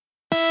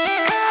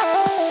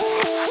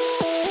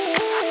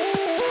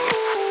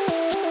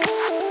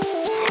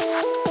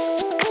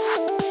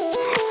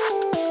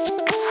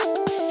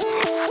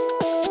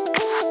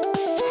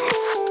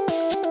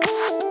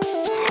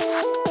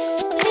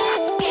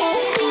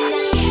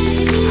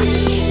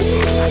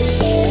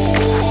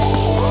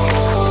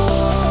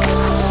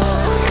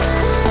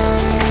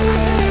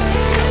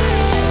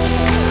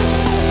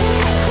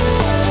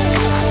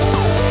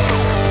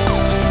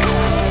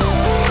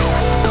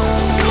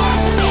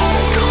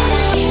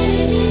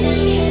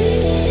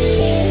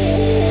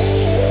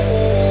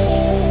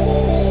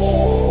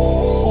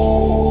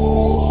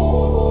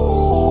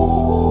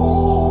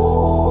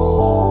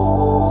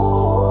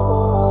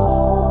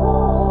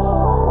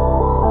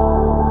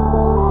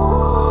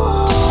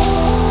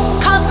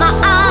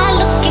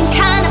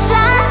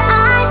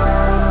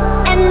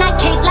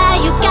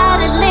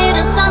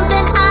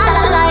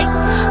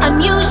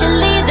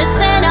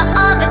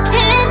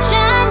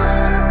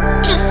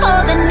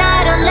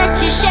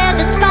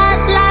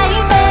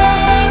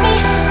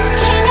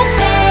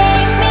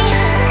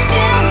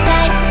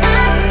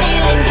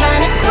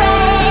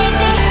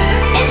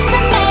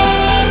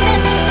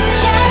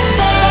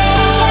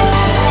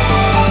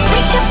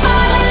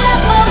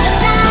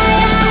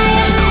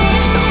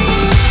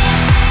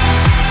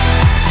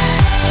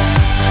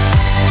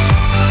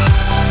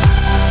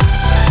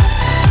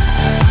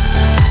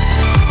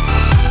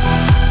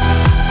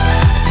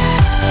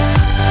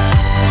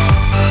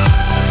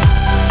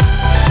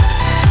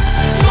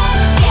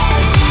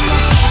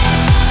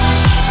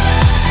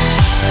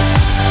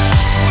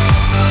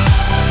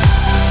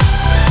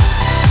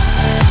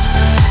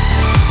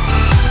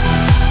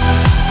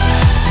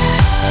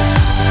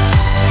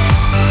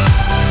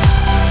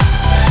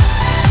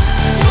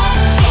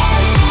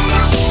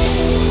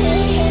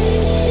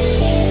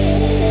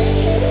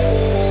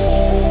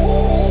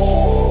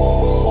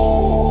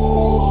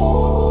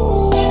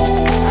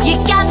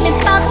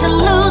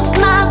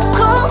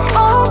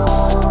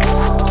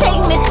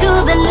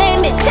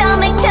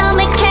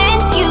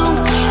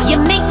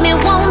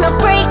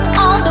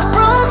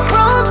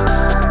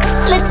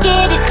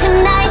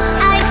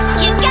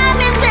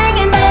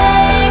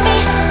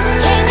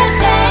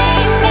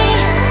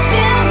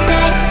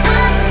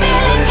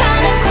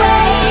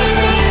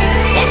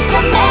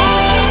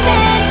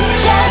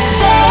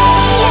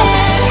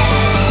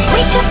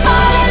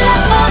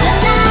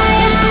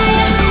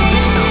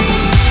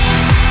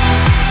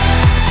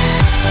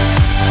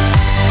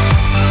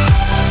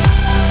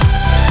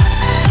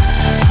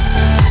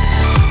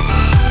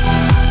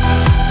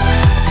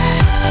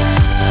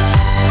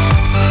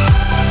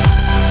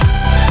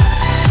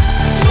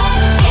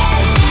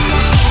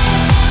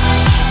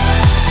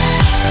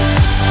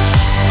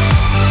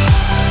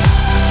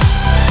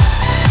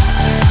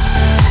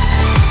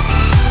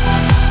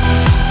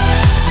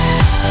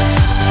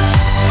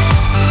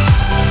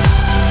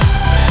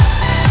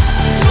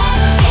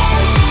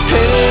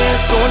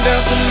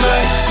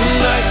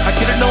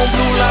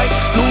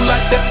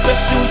that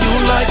special you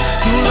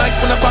like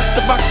when I box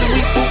the box and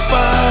we food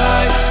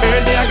fight.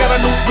 Every day I got a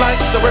new flight,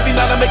 so every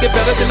night I make it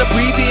better than the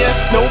previous.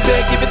 No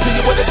bad, give it to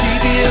you what the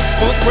TV is.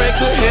 Full spread,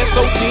 good hair,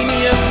 so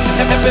genius.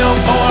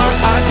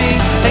 FFLORID,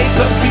 A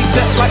plus B,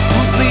 that like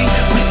Bruce Lee.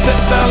 We set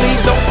Sally,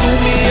 don't sue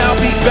me. I'll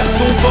be back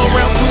soon for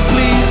round two,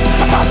 please.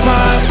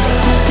 Popeyes,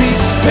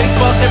 two-piece, pay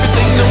for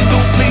everything, them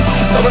loose lease.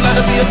 So don't let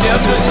it be a damn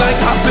good night.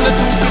 Hop in a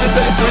two-seater,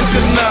 tell your friends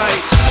good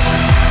night.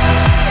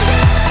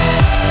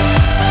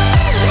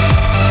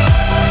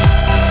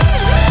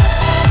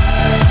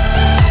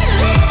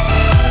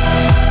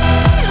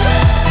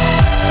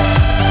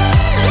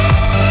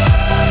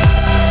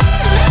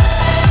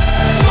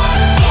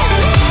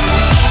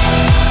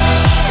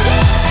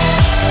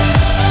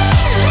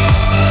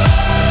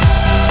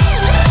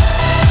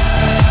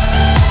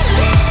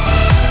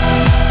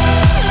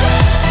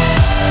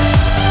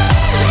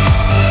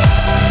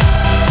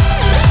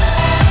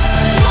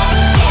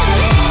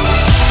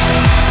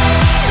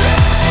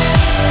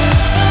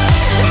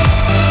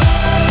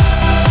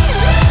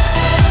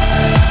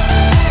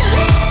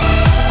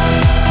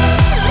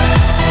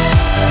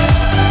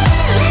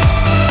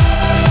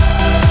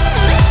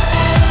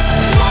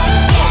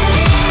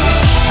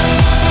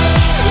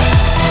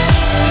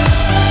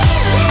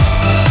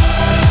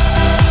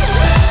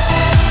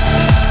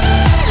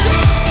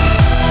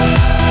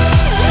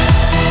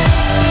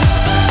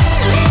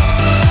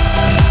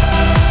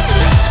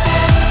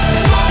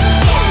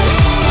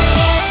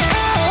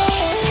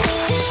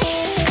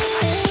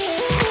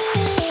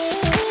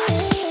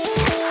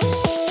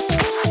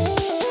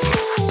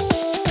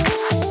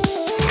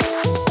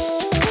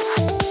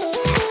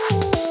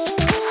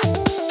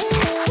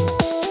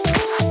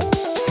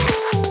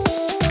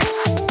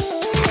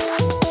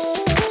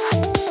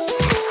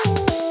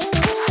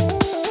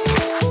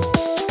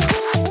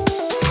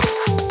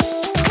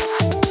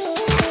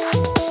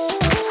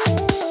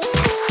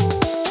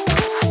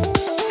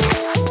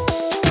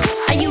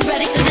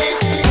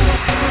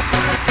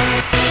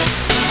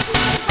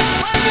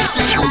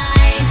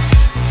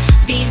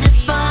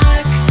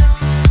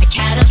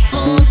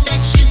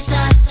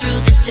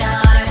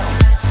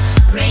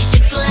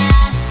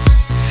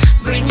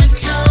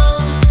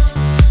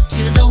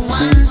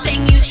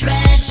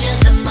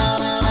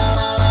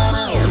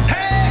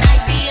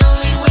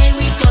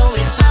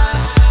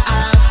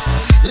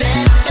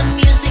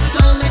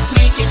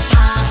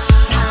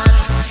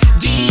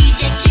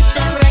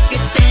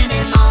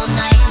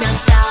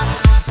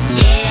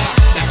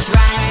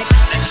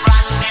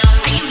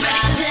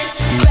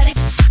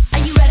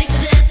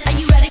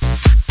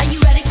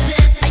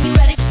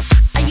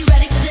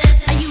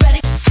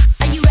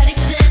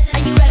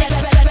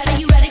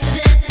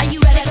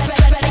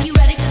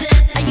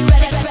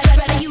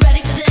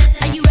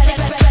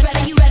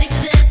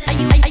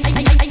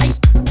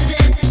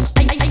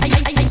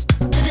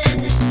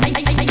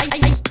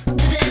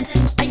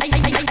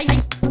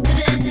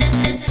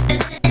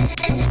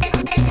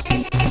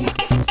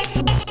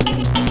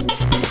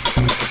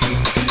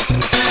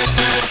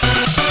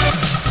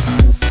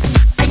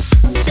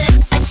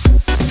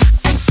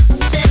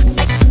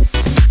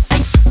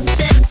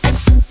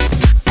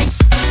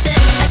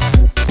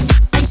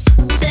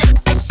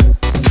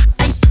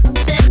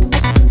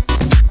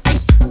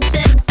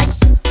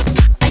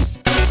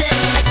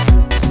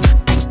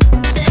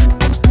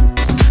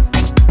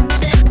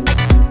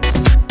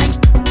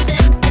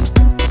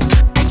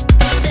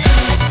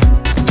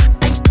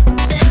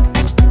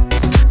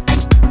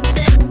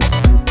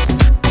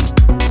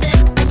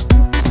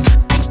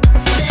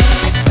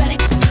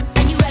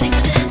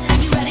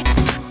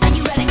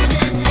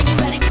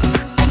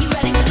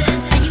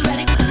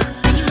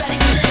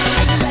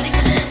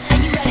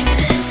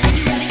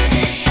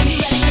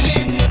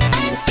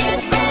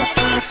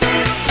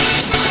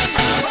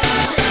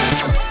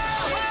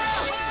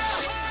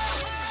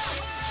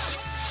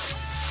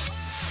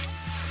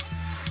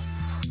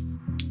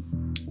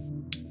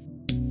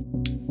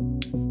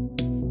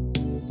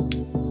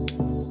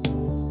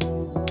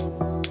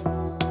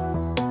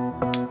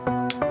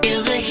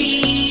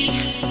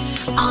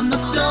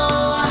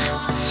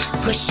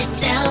 Push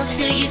yourself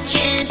till you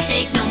can't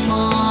take no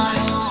more.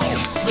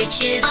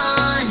 Switch it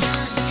on,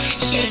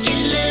 shake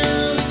it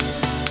loose.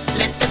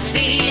 Let the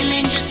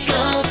feeling just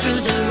go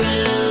through the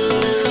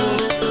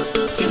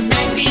roof.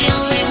 Tonight the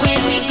only way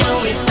we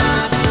go is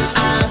up,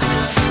 up.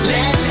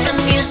 Let the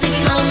music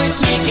go, let's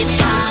make it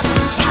pop,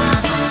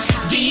 pop.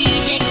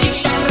 DJ,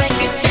 keep that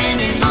record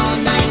spinning all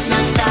night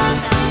non-stop.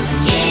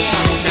 Yeah,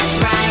 that's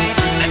right.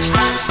 Let's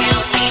rock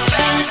till we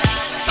drop.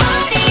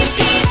 Party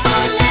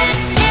people,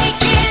 let's take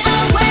it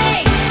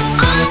away.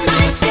 On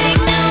my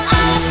signal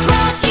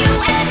across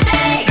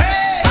USA.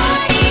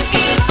 Party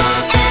people,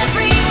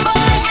 every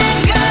boy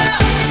and girl,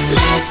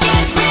 let's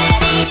get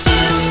ready to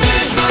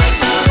light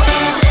the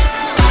world.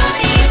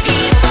 Party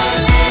people,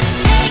 let's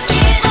take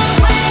it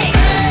away.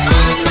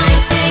 On my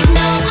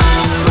signal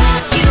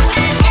across USA.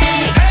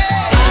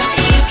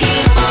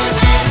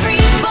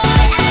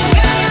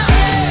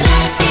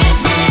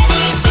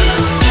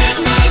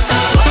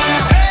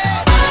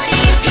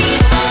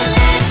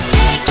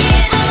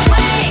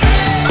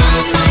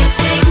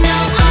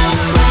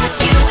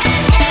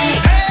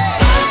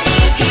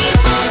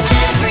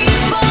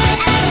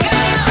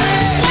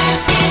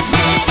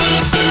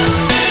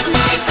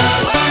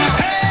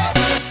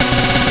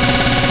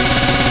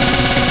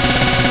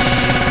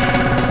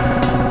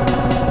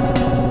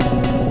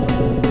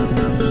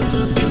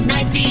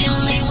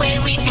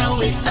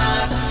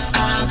 stop.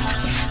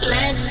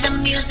 Let the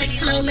music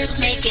flow, let's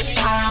make it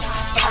pop,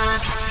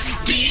 pop.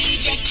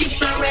 DJ, keep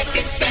the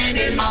record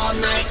spinning all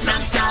night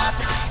non-stop.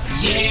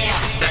 Yeah,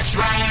 that's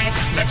right,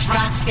 let's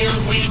rock till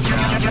we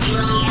drop it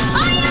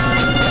low.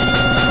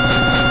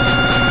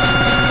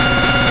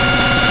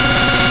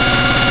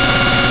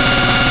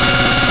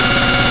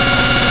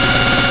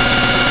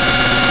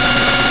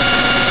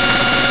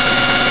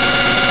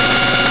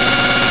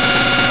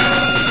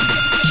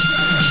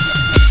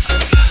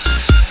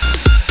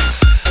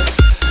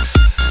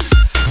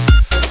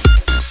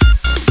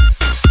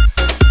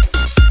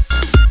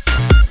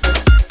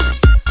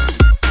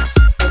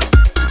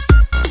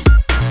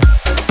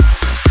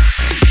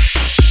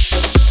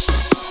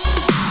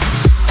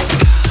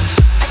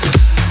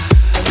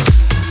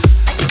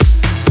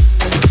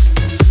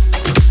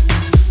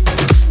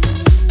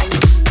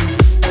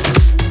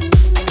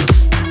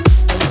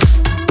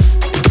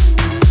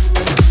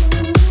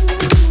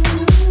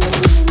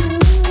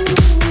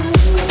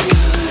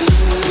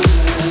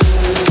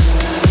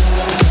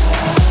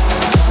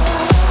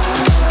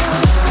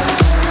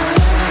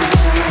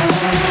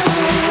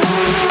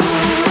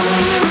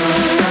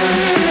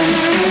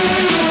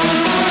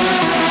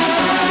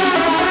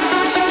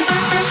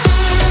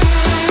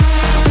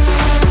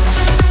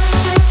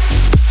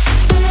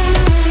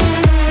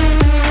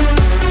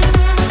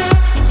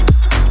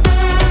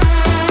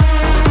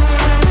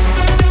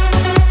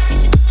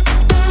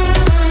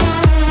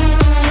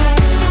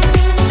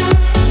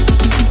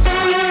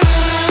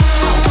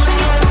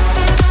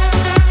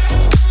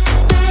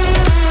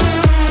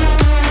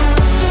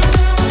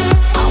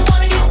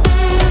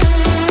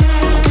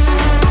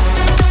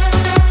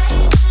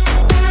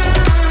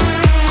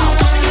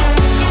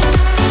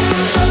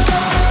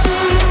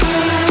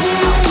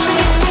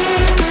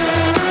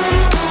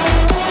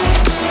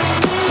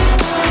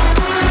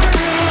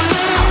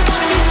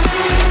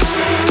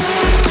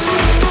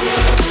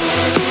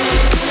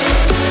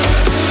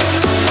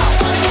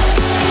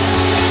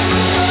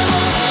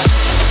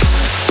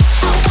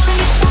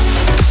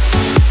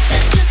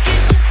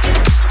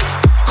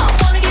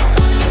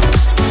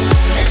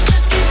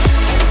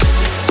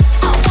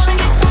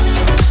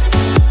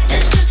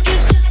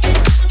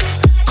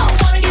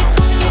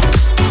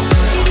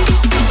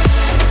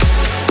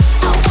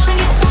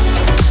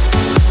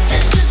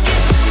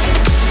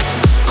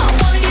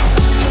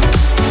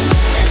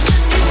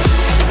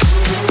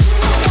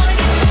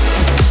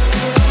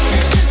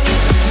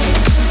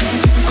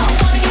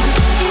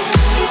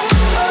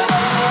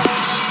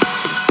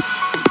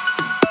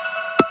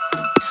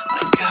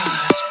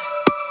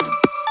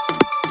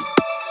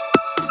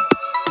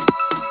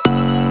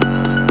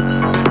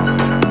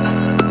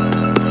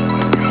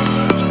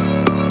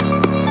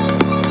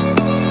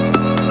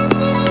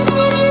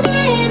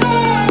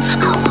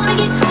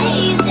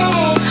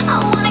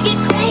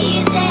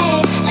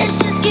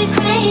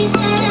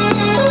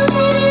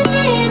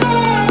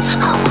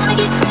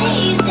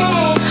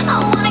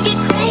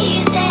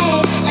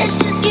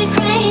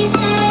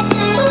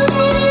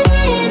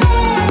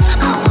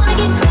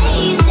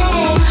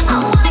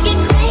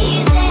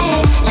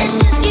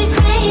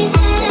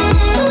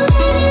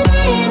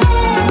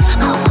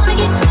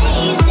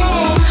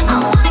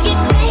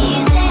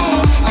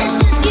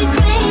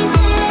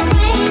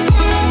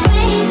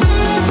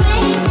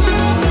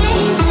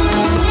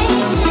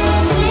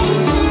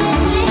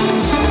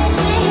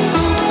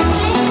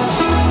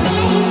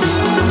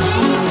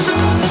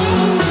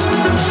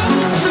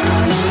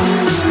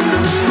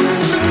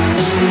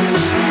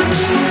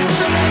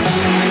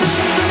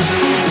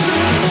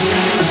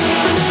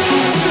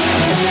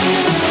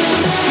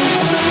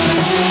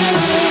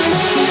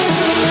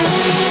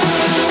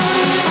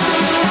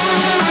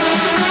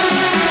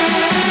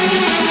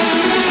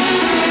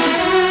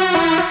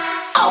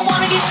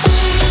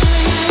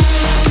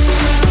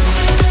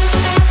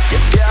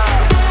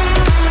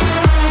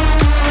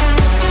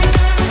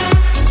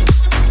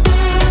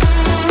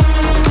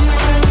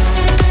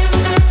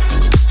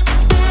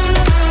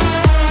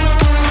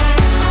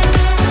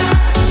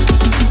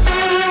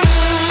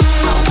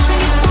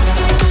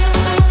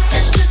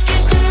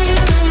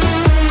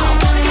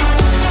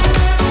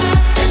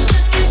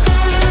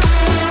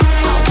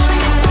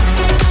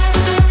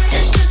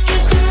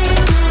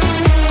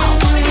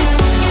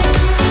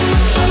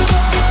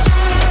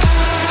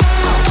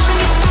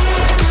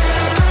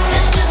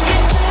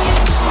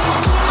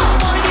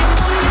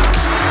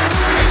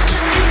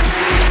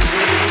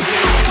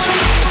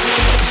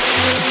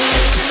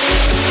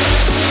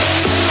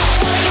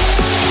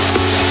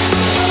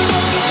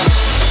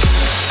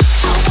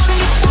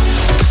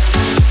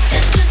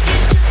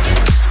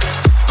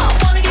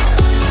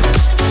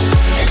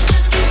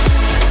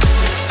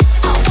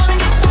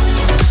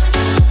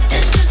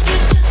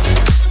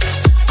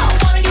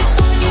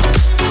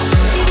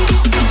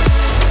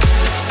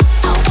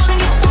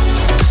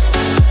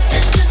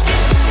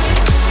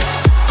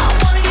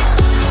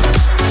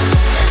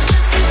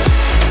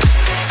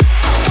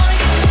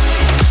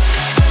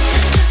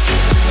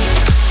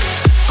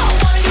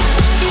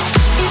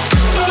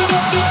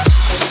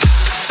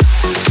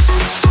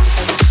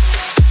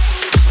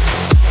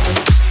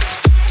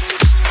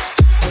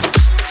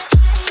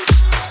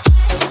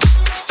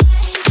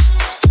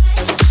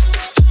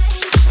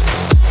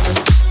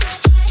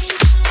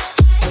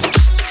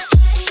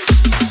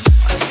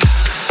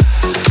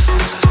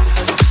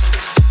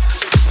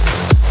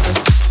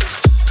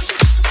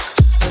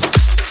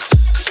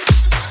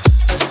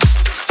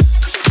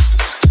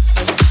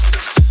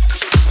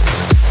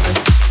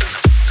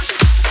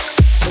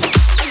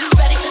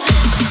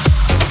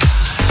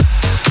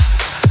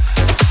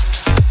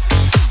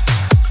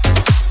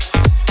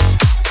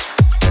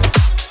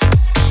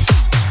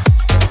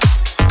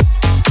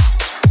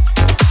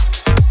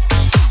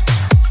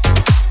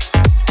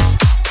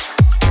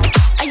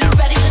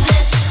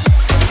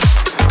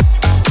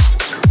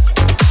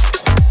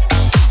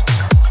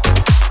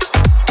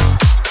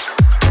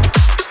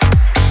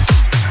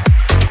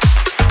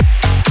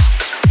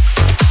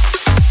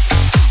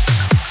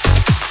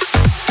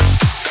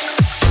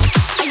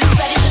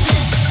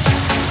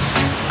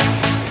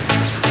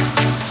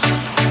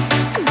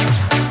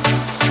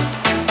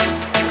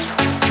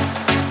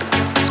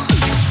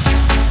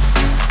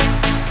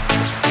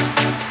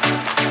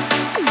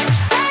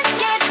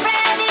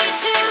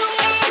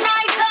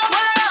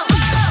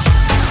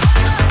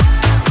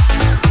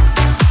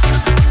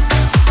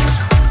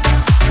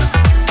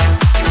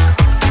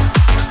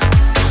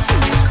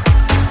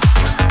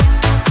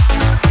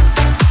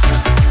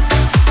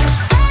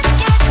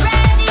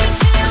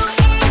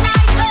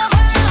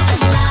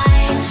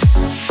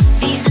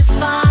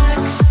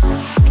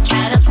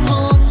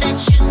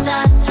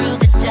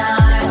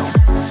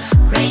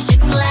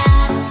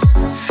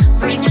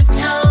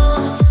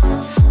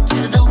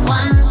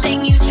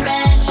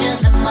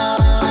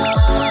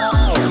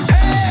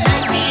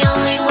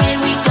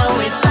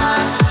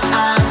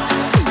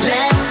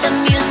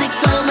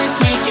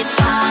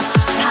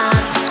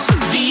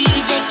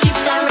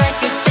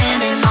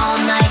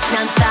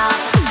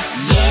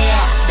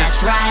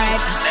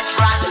 Let's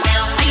rock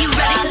till we drop. Are you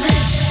ready for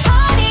this?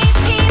 Party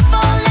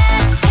people,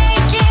 let's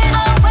take it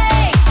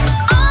away.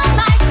 On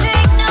my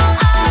signal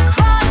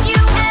across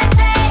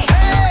USA.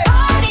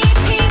 Party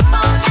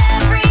people,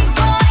 every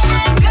boy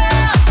and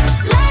girl.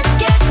 Let's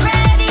get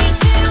ready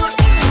to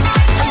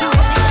unite the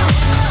world.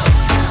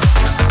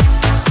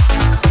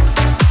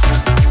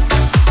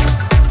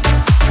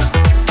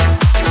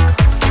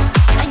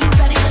 Are you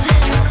ready for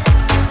this?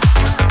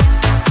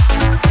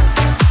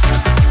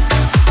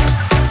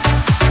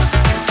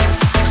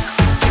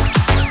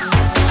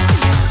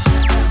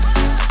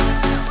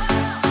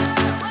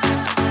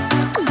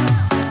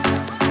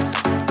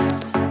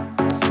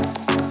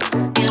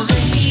 Feel the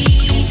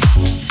heat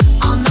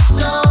on the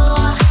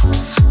floor.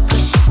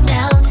 Push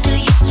yourself till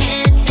you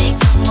can't take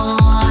no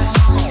more.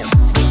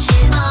 Switch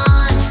it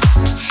on,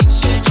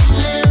 shake it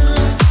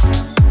loose.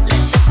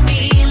 Let the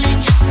feeling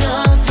just go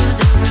through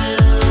the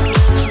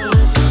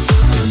roof.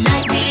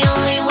 Tonight the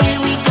only way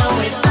we go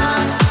is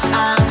up,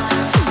 up.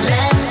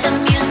 Let the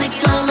music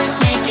flow, let's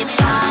make it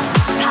pop,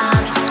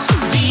 pop.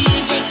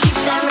 DJ, keep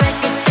that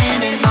record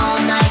spinning all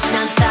night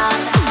non-stop.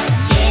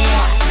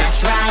 Yeah,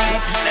 that's right.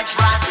 Let's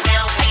rock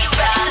till we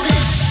drop.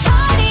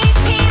 Party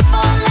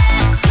people,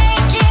 let's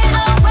take it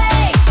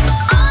away.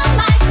 On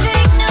my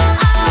signal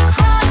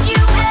across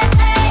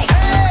USA.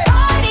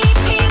 Party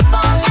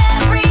people,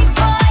 every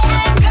boy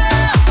and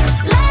girl.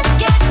 Let's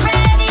get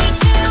ready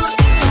to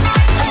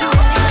unite the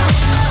world.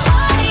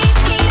 Party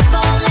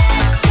people,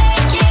 let's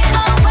take it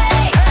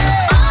away.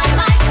 On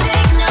my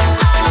signal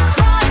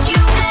across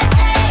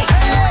USA.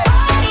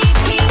 Party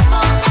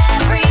people,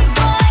 every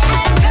boy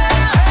and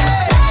girl.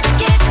 Let's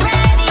get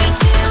ready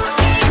to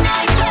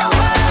unite the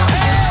world.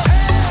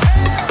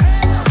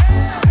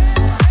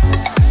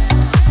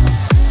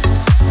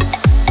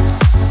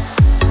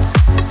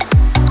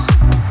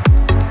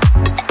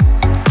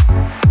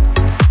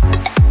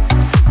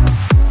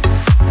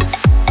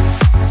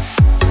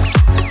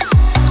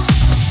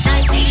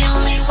 Night, the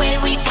only way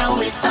we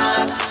go is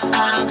up,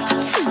 up.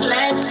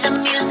 Let the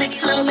music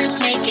flow, let's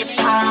make it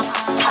pop,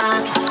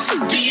 pop.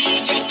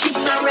 DJ, keep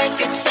the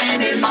record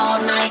spinning all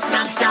night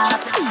non-stop.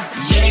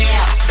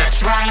 Yeah,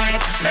 that's right.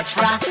 Let's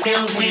rock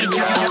till we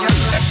drop.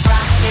 Let's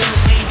rock till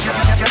we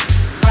drop.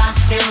 Rock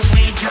till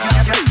we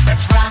drop.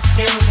 Let's rock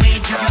till we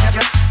drop.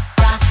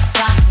 Rock,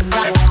 rock,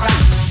 rock, rock.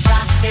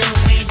 Rock till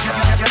we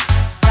drop.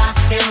 Rock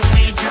till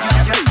we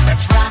drop.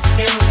 Let's rock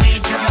till we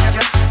drop.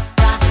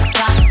 Rock,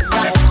 rock,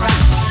 rock, rock.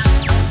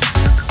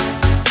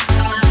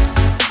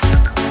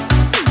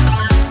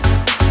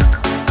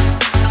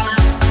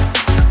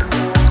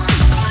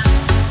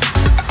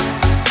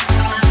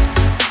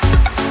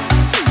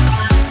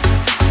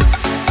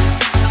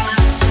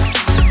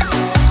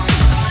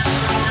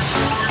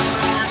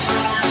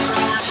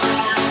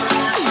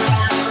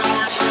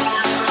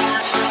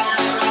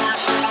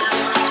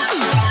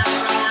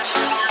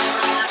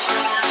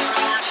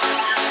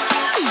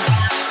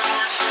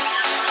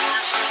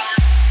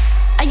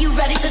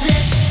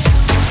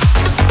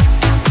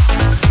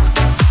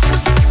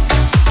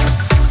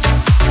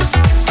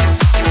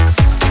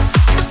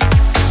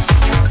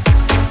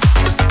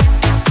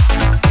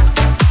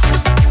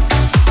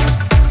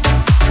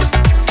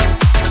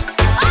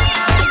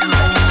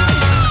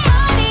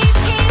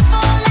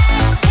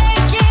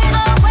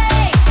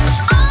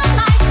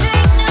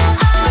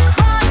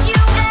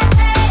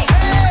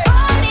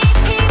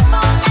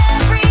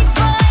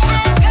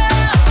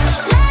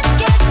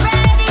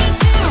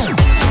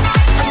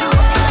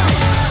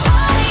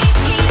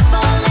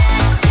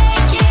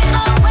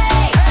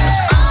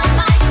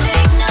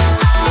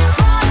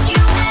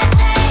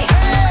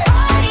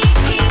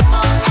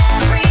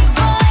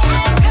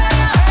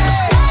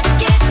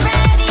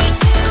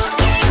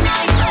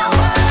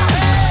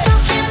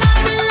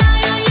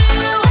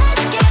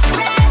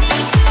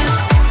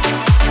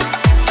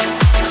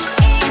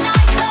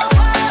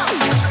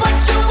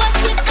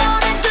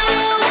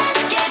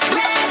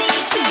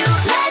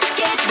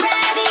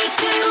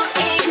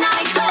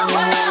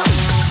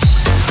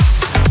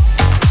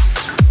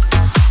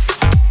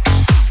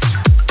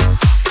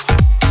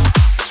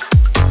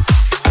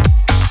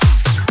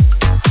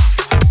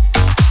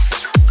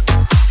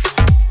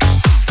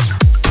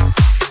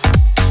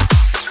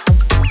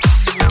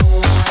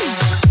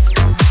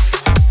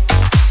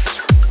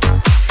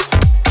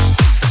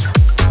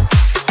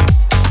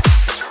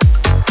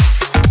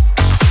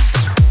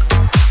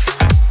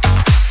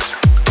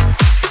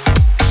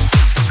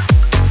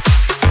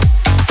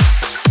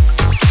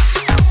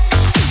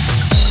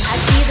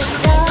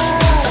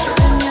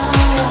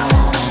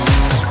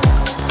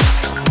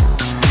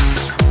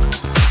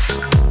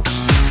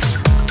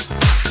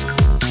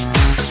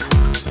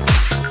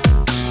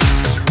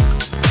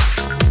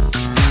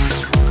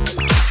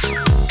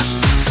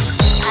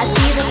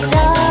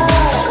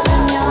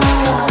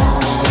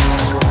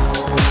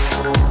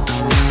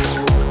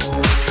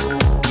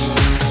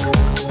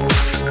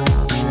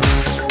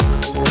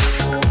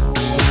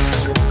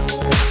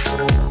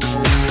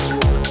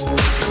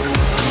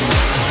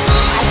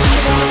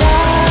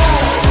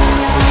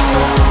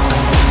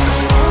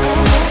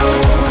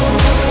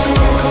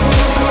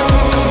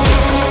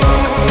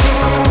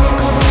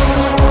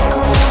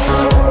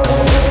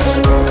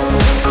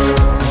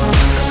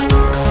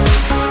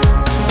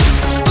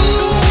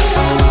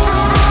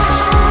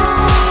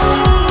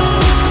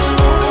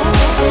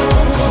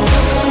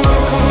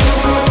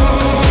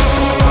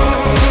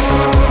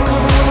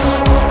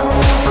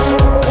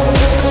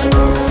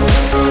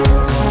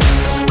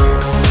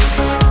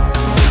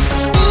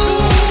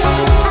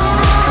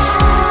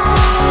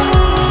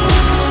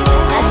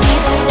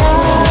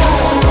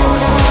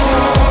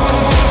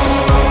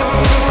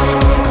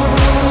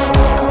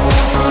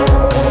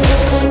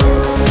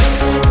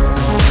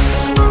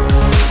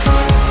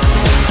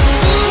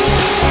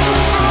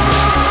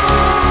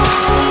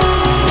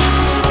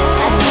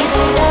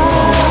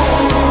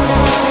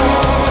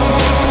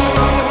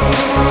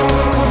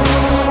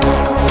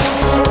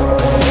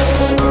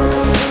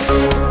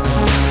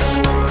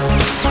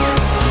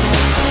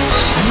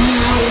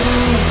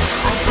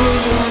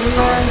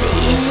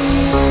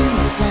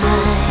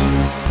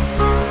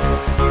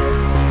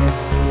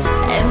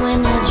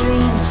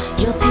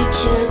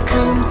 Every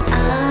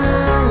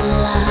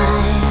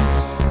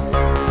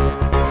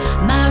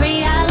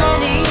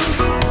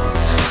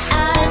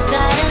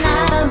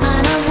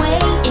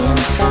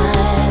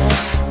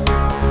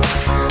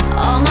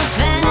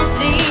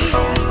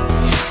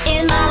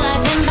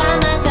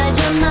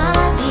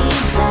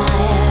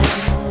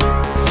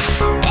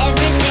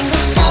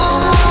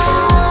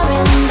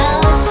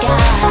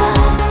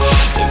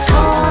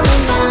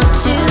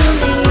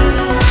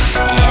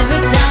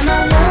time I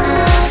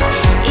look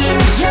in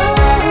your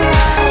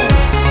eyes,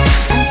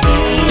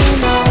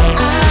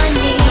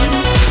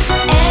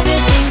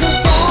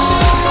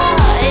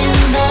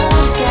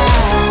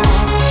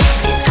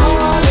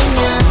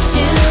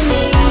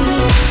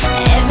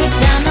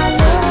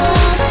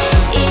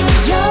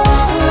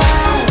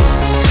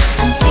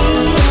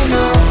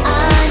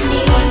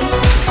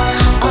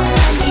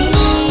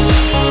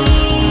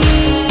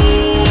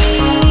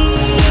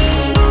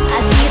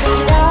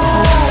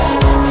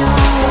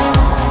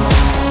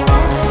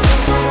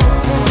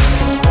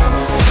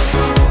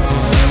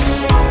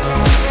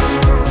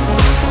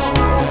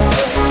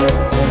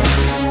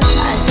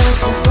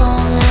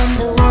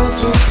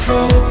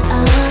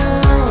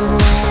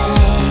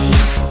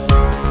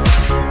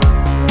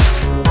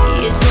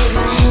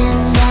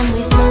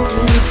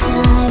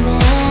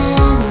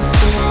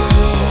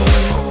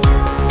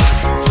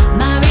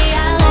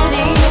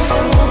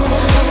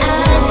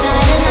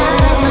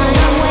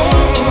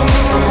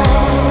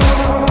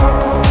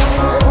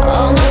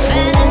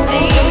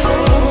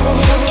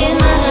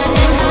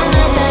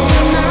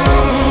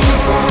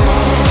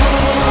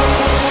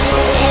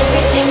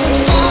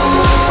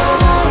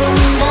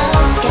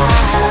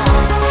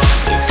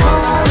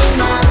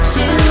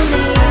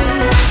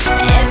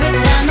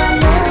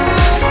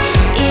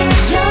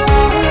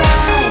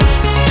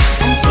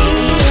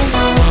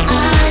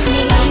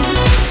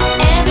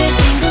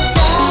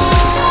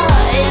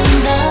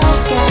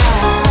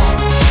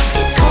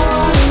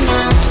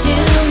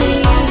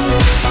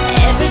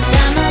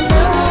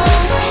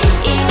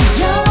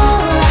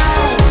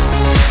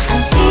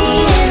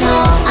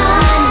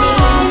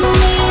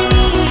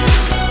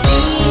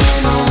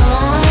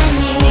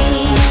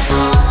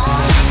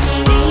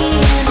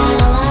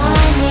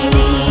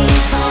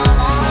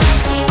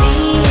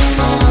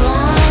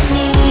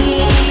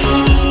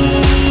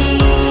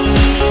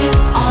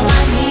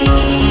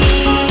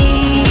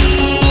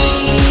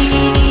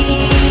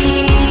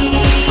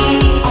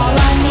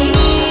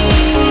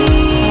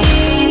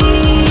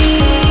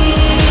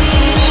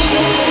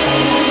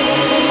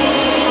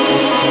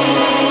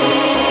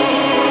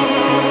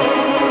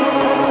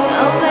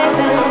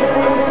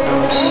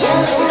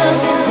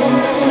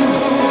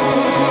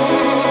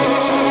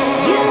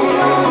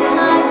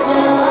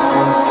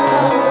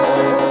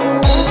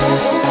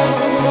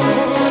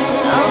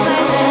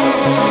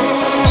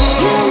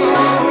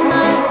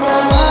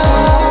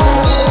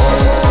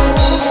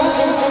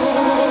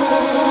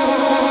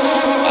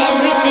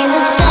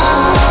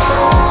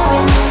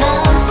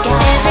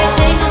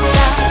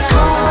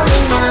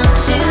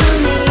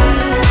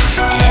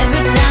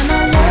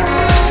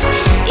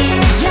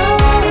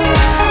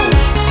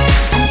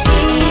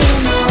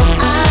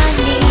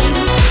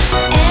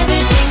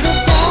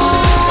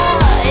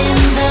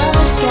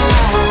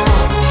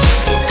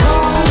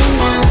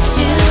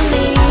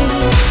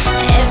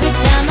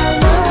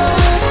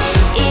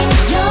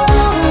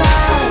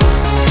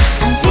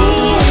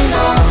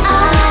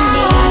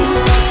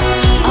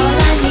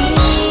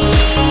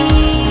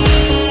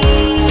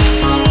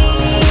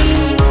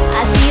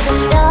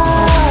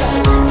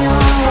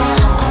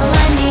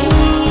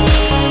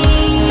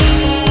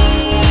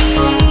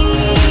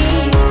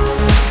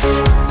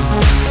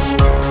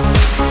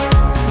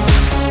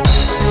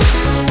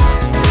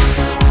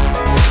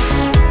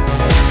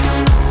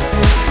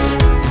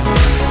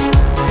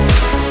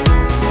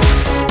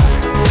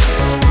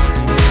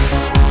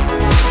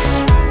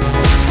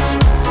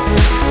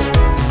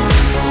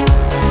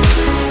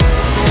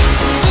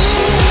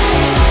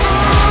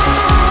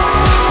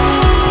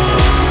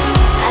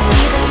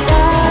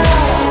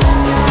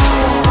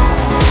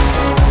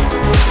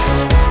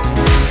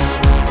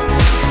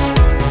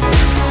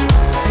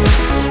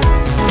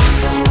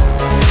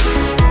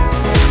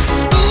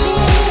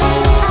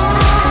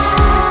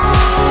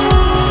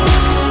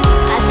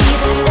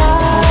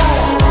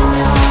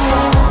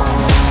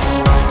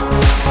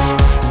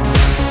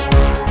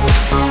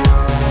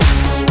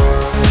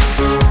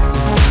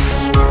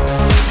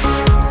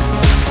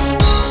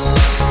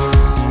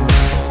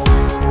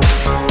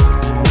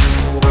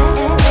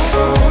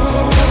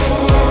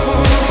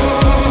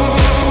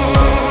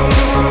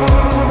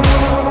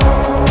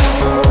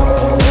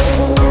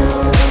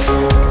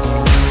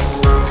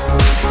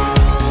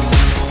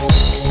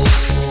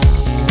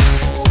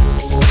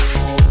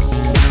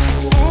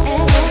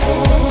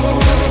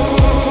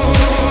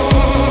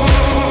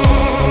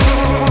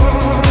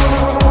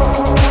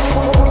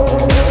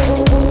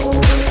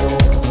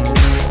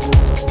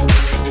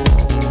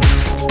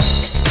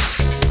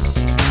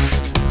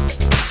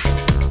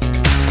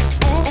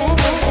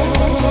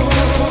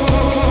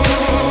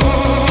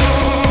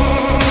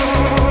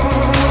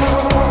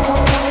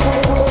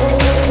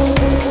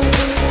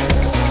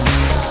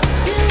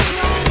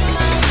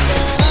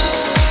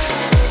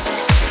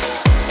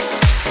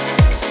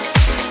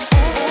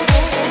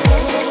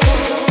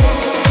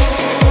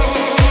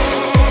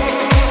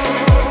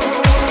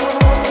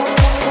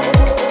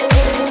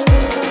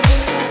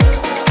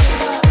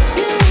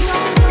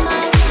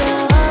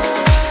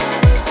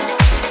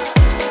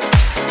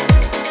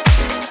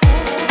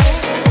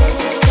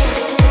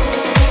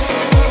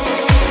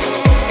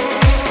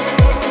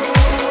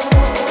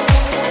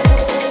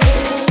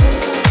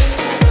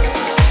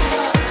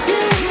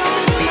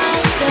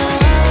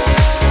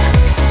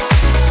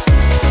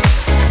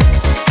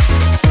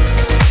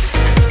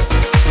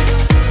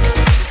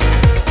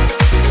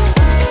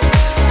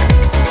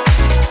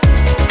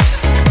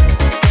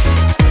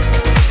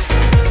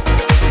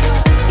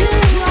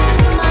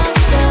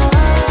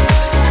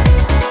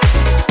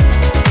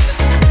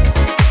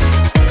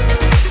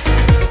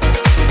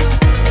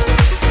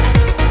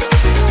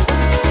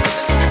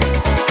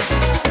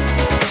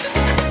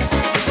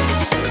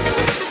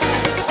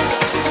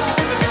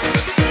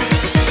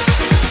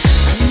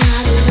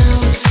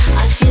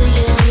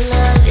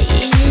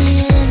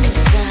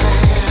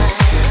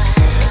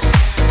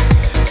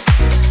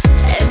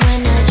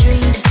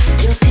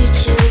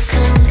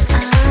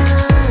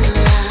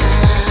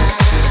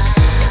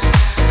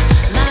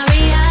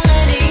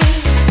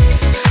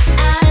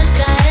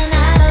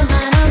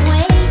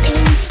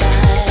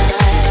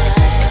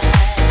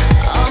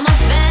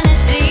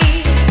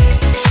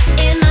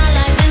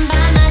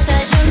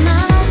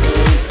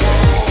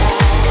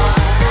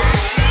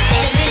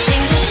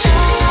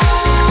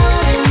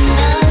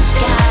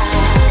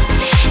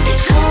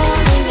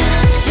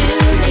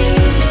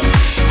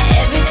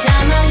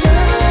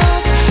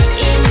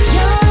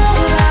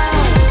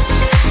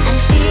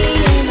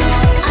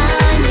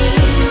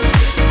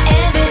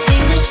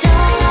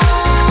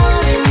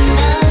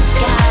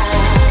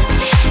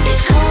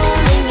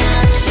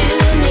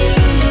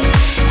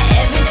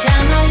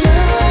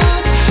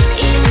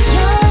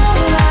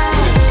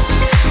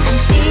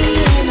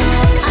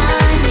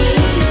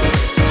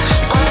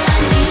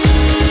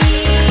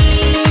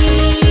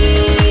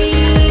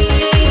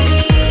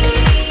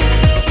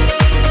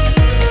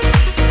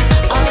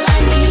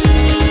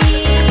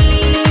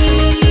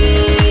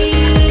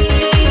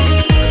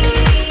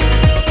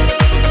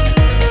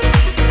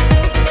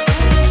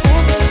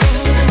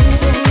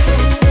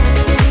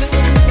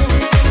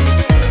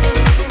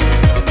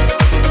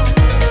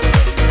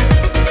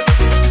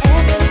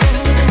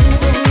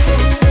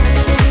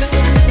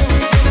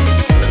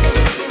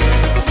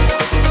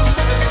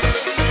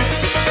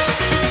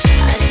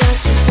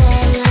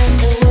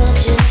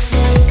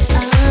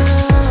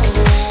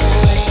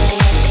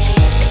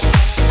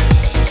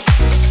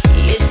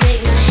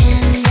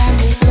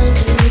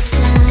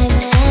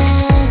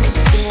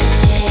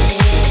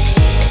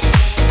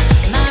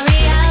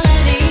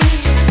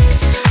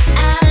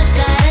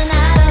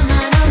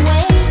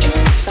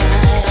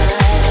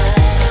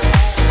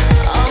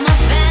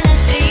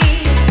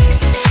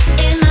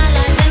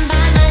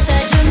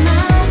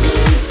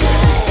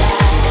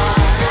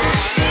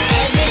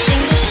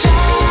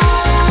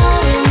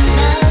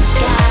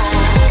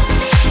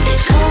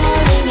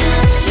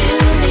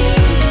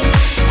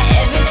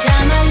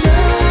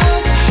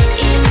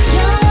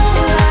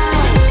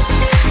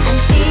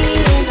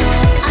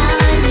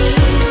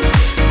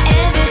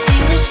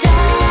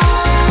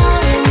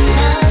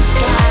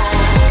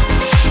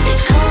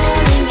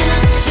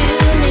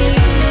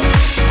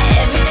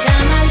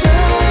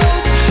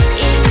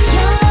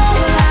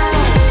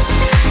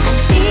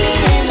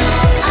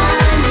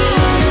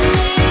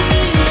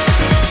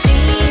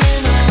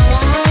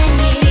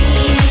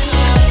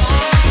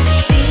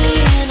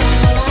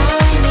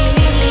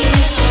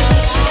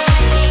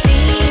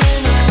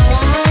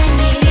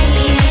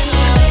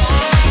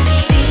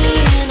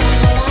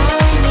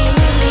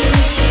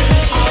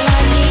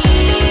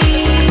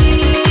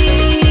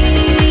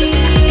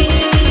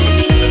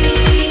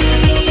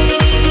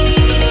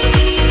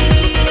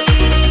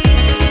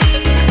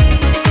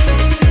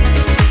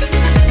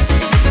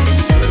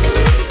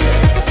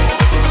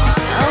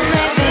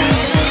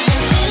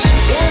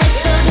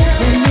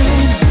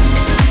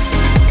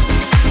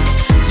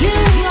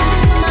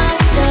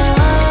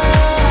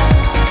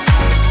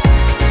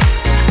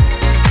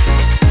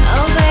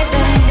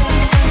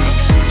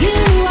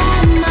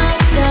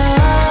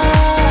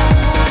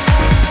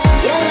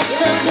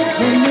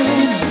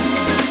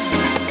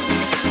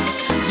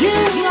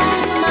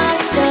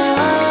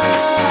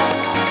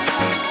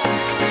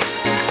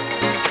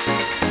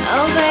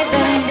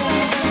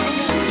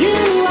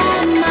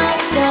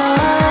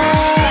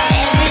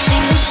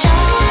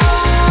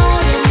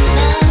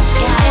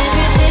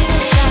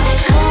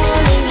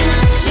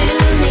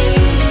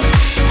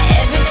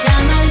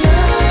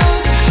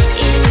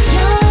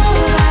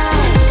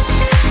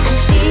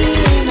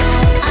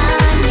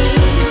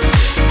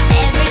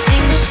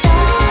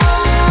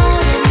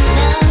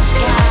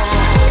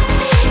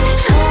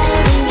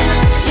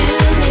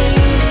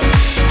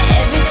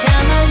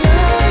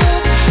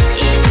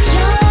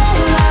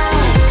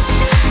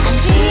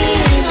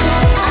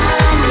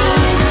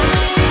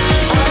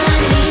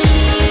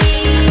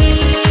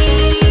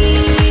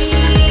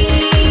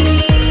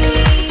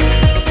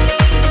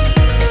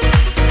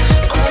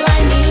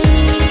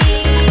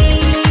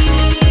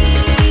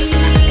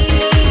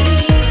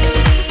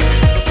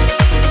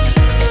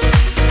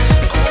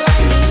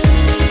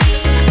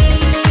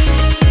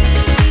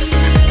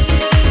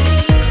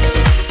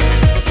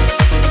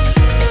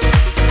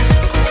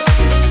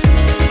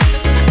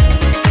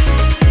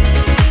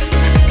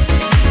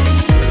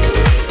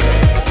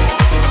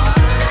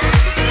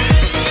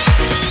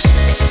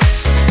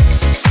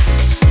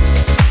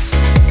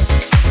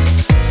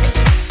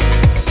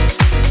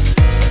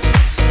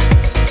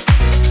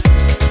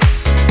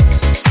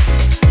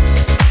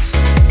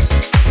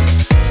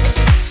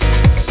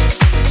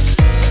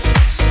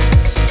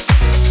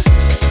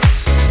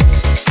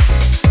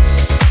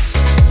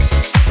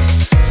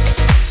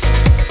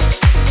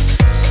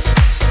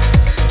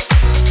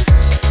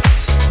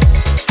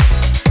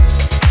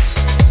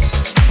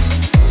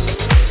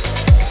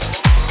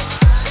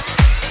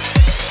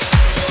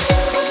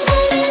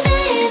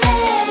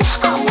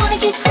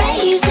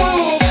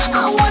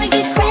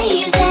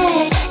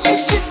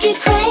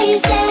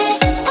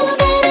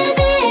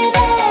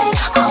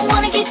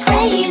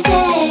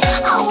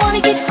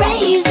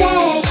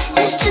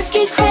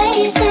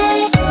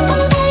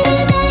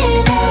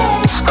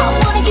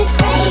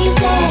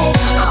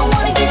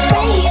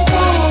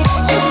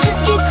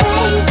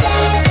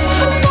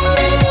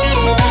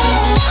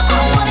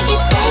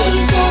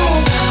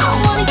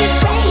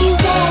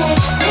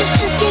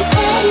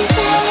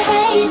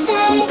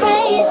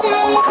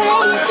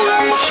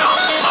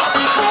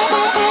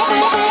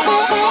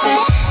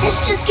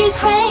 Let's just get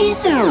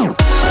crazy.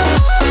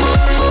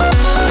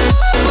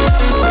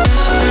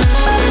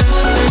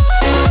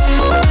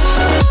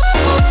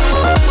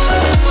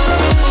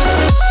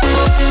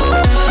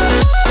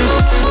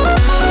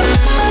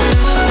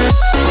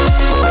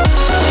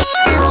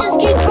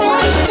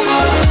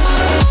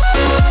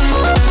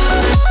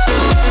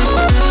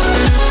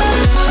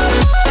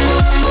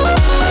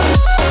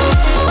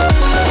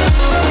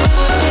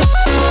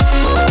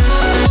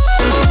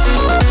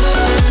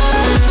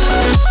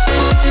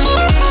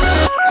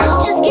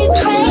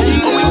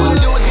 All we wanna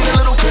do is get a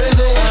little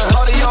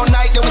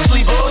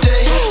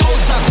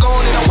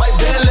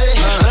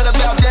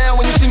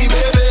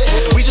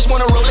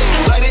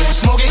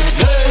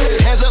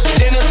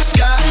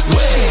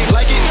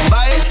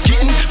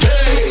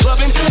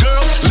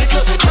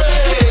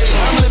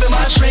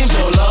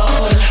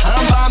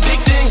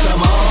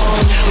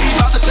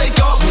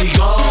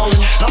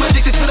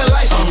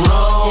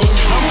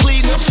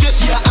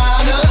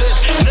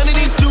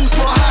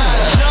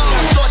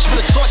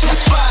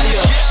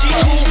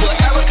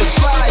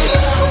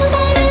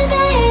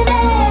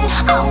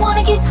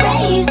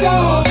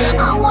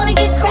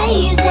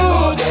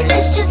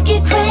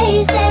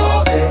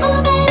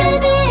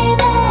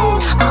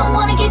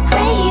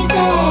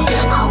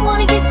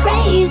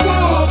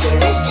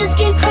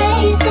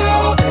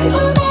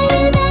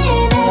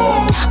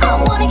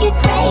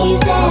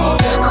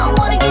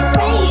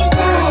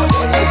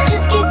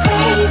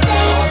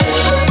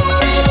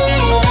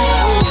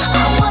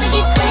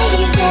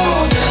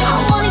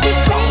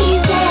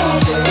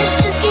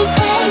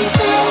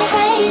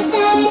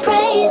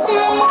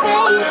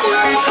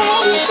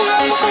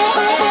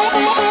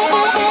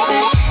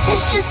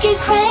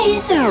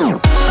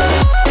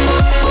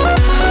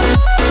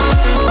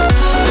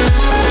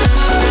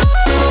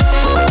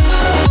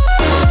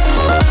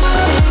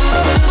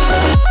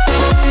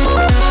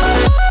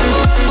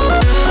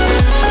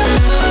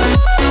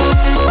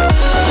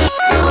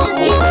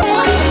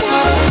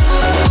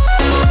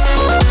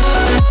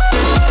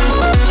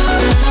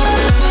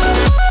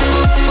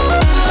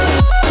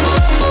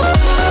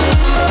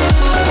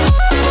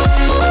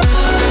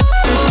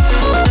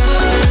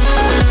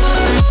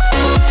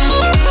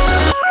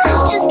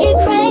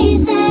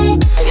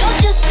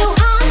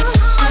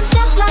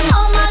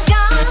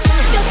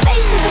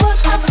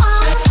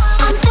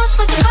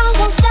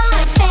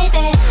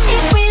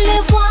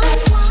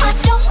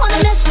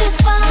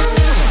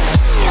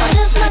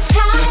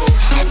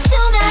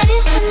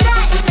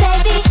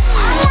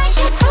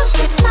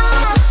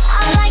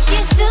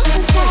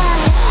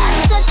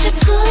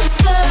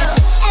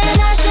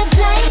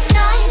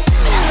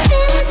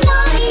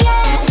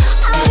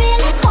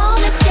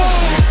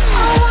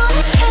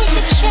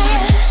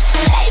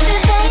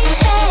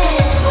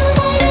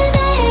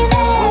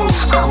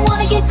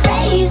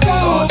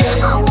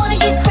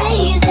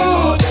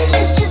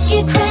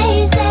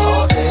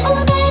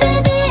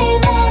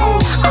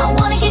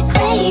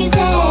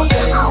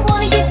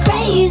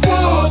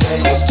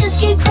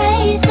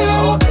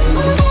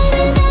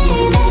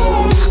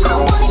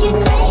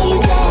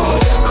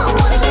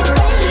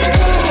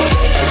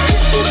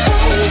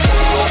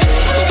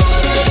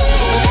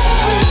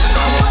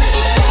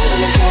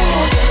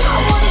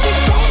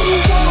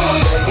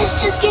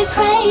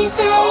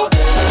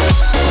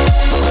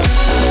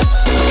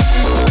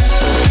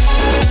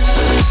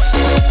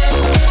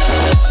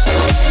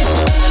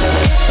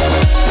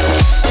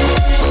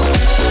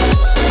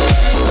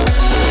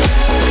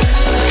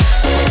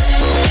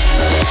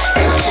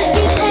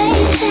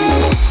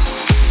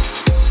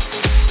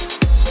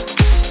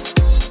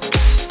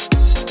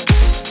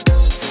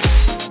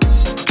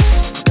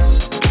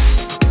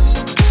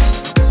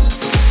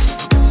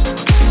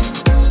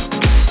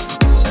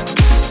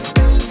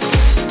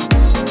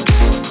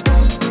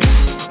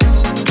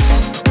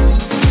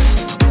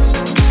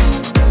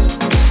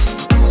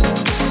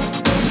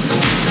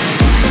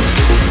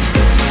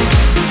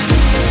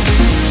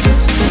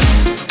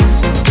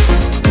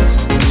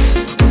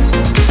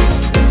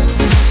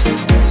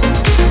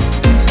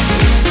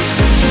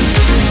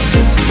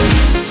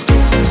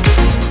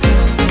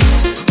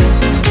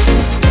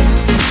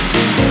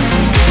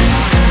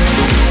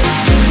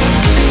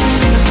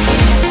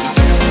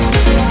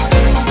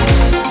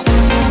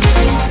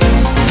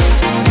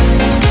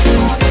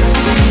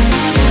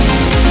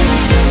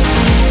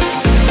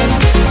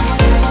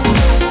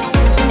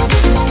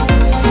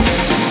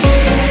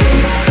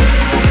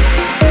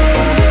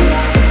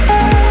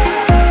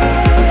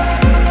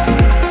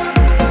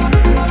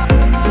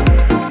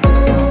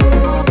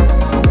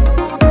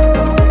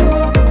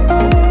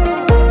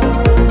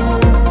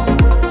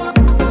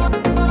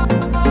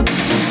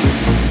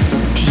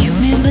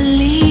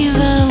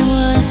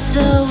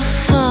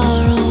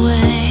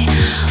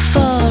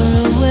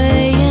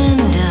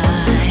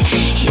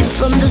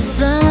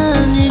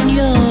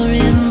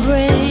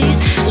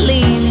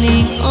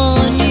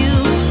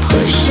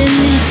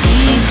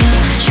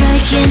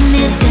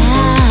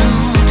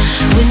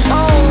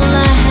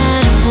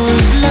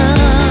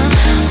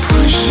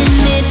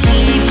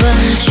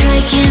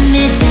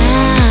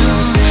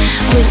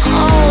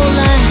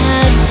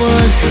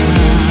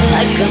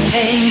like a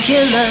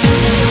painkiller,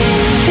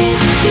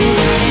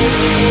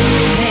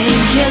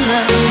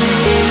 painkiller,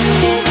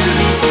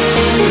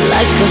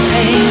 like a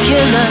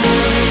painkiller,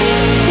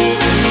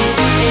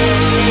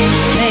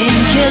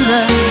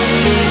 painkiller.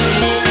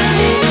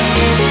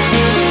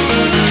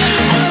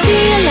 I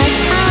feel like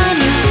I'm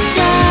a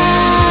star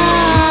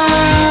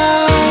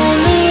on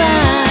the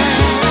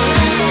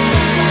rise,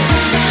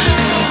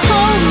 so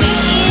hold me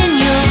in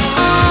your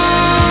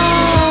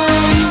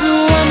arms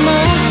one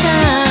more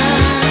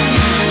time,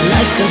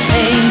 like a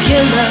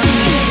painkiller,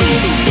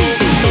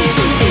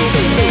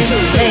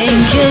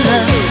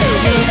 painkiller,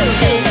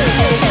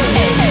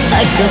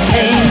 like a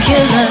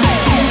painkiller,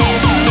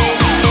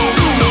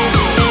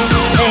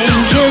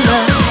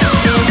 painkiller,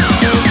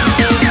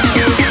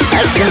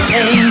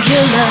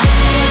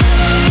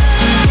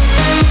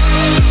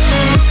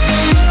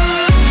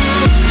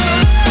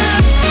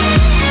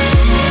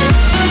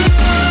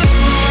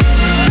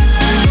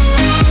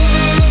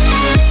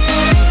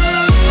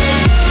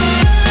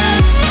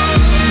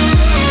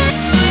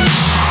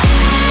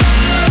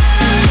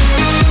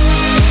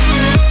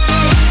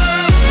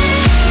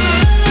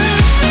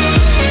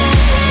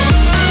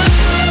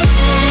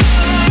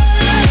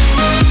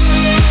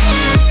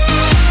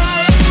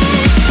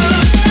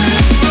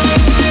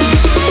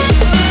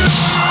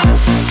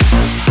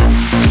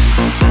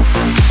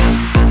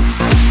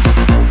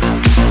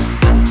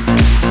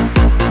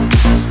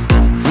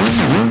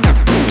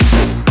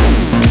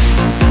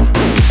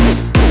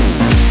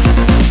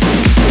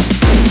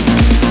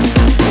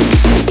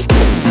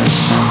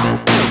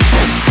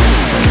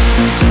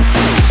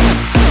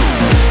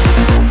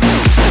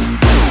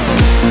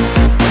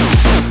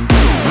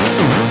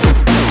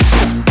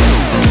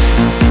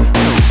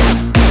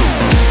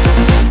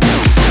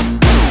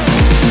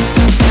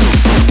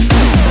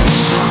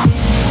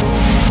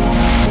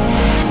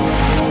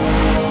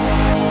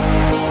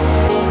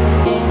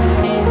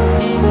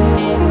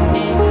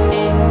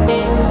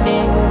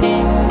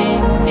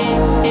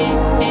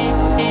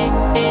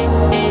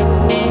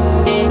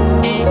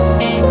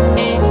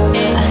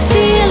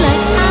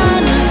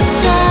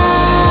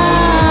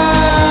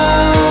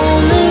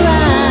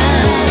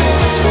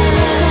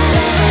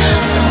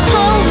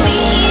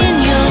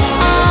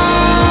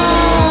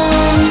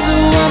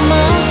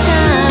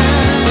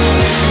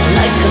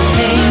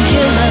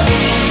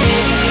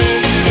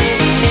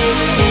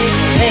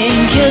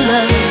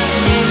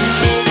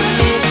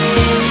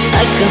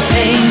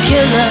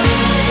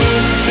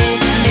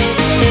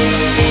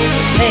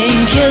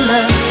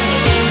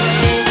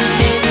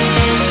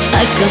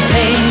 like a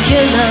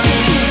painkiller.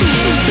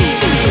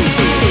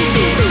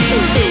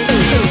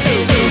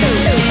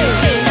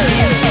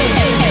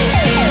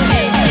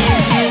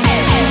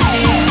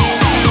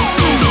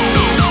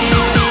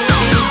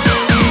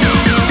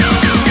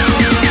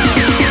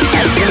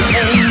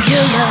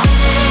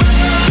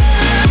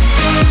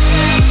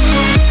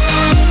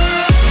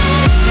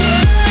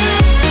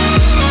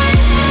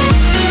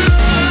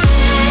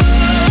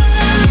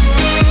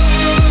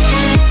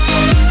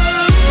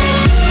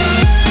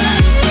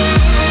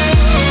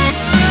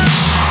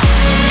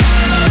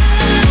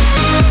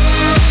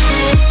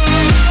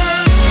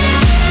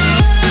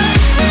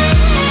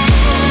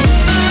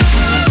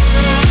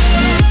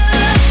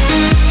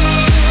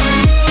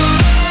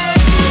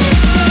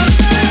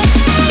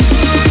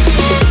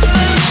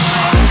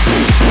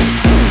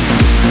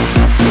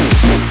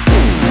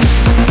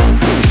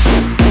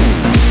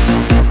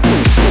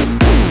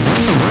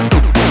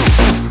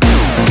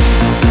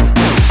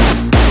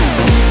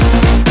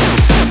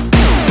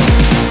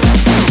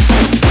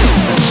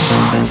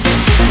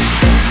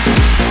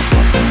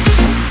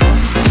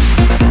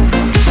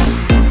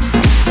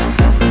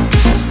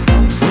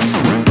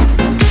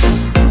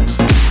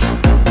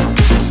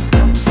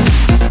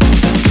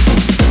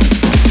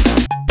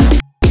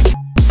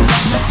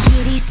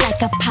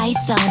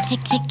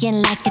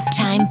 Ticking like a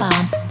time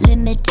bomb.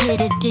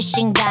 Limited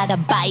edition, gotta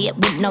buy it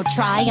with no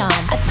try on.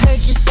 I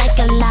purge just like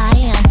a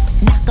lion,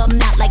 knock 'em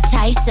out like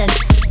Tyson.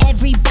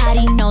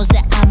 Everybody knows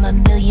that I'm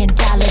 $1 million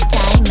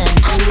diamond.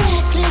 I'm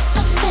reckless,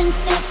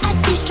 offensive, I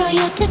destroy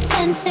your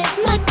defenses.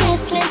 My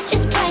guest list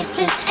is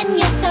priceless, and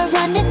yes, I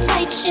run a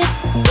tight ship.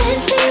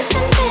 Bentleys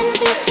and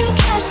Benzes through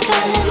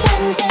cash-colored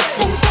lenses,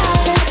 then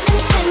dollars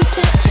and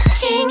senses.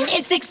 Cha-ching,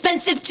 it's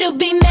expensive to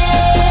be made.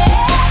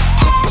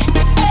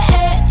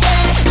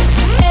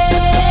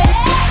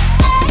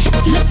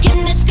 Look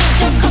in this good,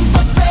 don't come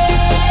for free.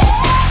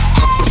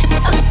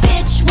 A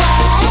bitch,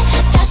 what?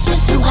 That's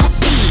just who I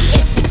be.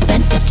 It's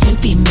expensive to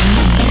be me.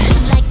 You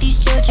like these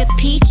Georgia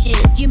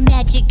peaches, your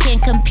magic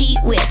can't compete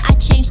with. I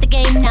changed the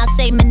game, now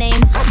say my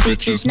name. Oh,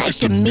 bitches, nice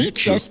to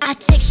meet you. I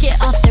take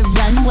shit off the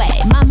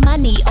runway, my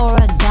money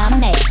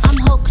origami. I'm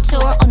haute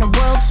couture on a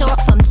world tour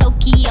from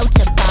Tokyo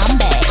to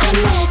Bombay. I'm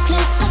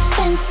reckless,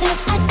 offensive,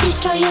 I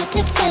destroy your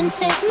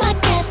defenses. My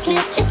guest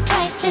list is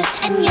priceless,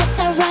 and yes,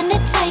 I run a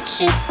tight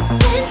ship.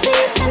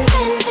 Bentleys and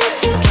Benzes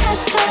through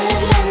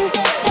cash-colored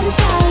lenses, then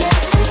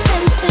dollars and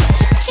senses.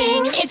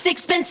 Cha-ching, it's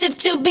expensive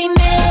to be made.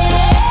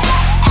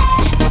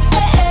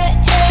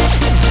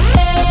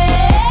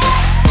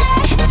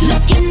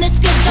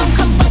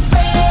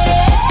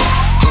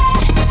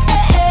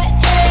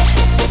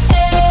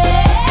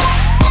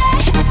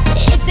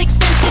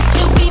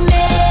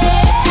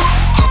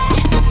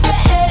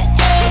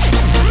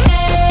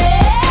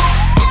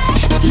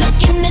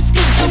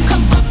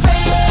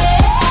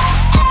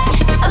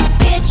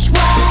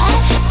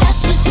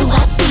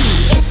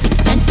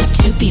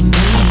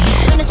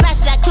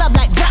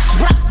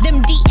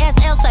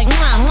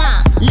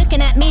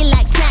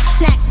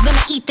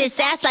 this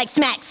ass like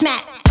smack,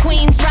 smack.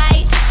 Queens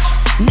right,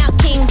 now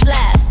kings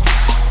left.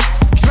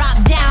 Drop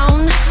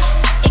down,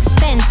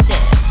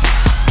 expensive.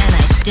 And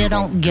I still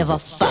don't give a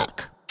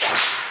fuck.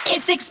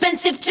 It's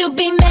expensive to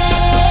be made.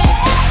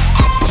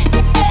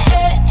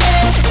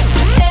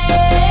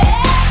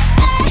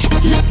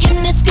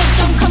 Looking this good,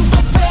 don't come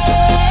for free.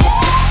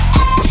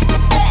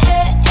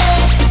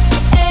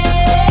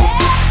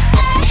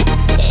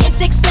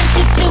 It's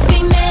expensive to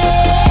be made.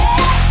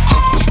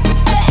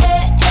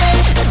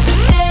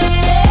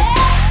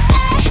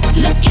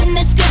 Looking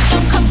this good,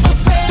 don't come for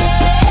free.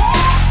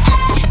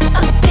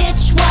 A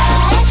bitch,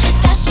 what?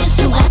 That's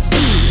just who I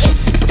be.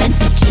 It's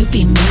expensive to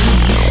be me.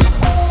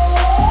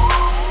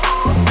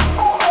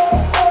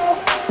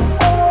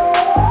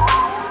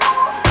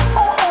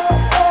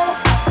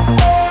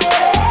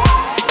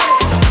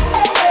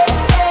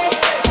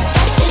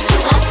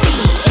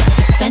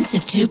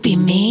 To be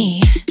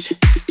me.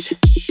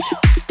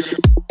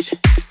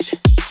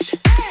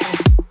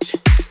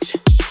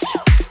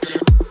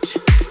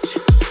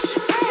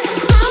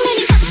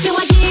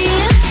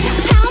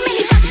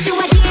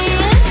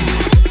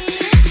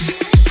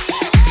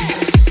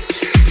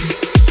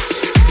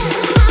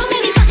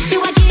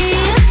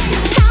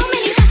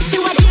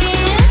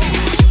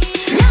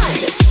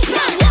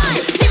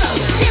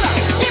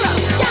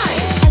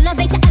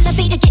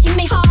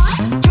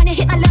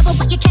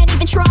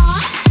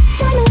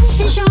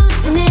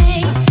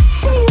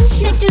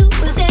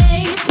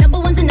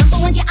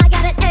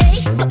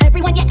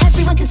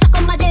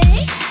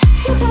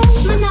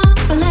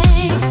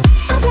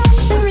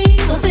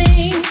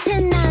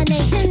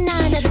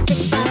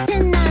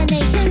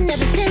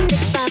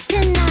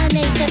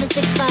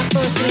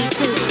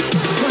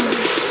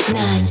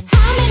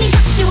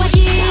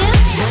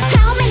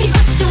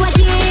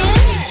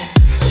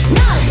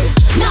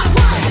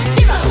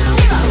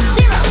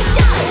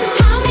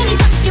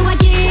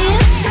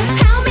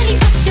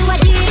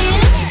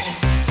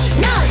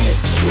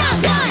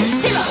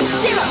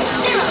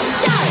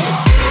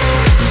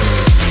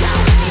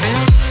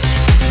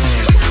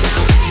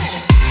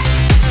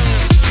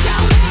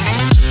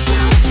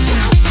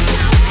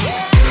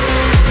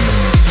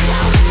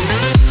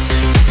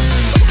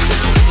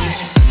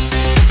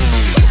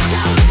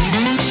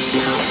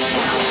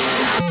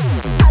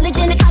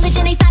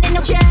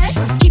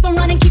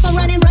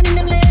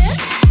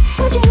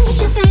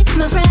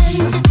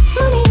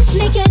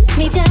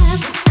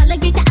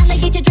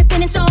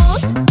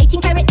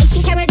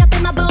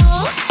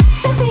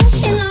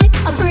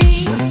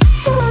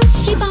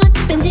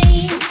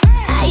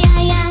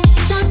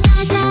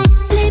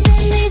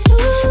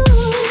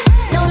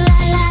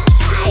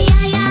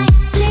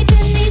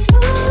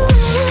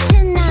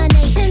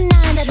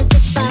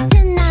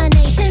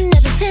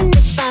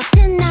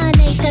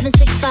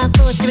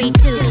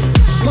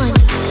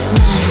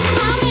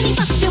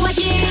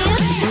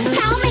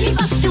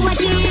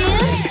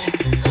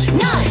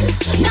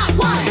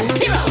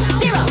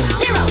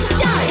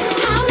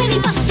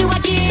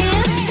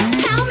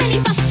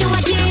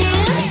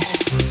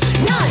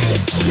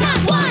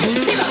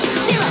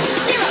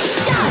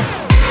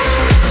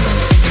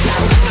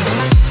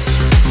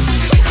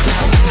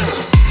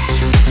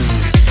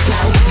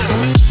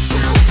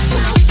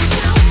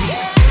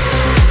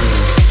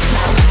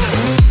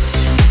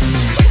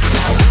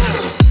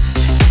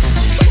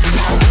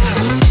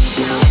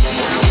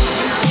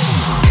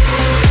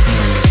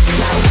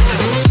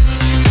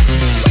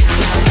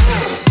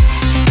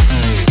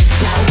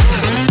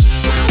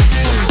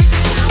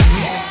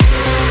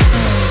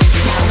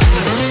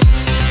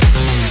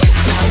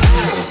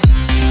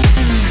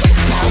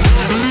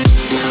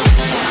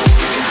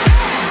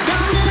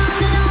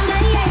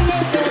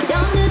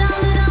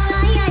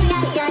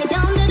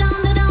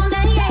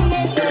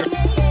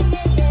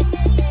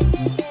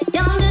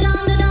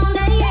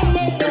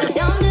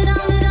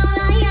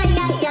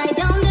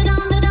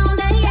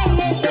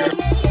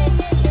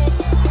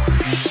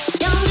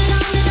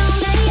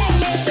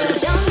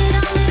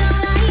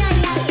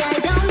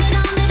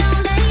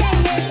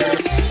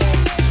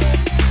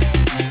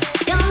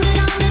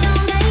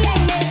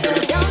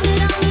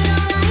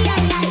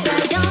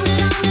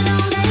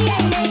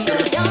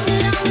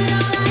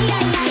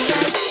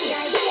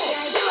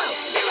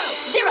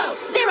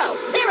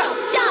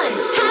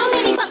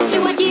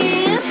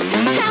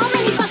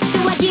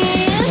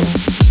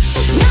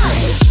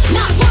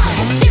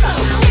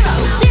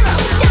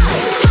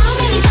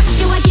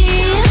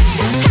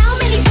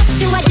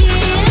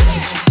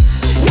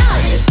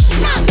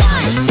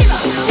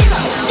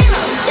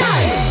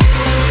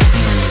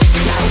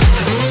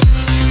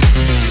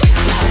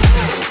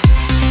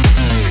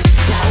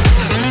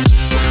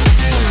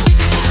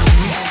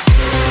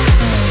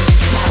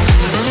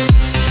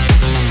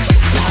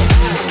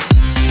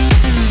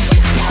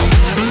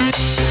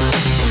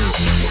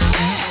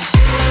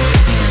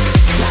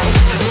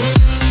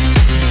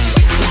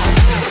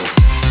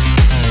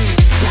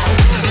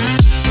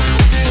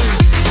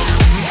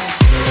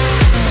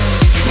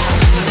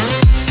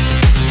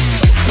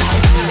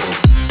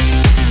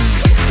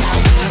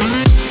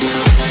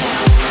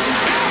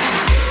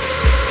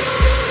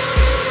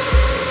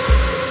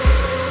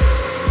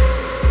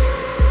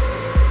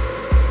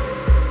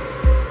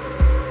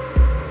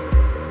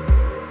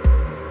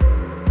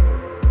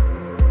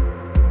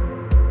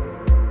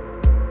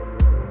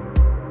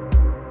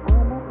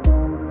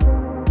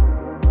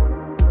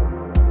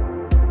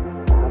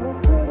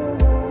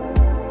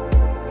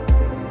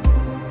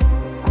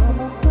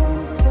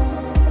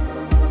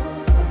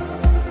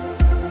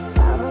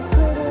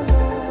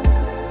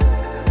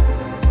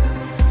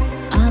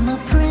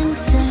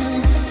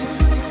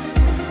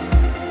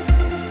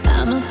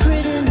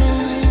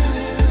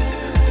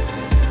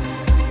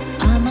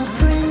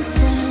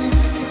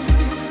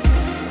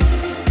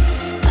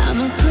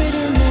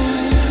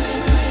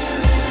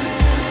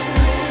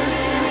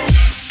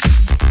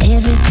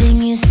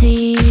 Everything you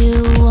see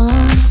you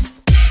want,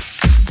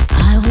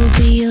 I will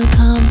be your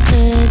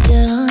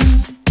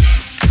confidant.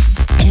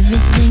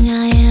 Everything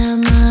I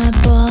am I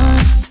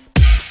bought.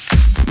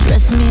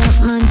 Dress me up,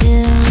 my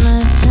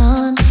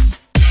dilettante.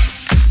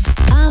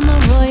 I'm a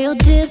royal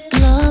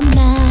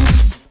diplomat.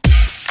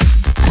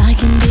 I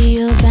can be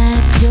your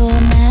backdoor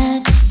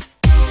mat.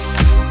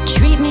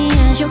 Treat me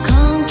as your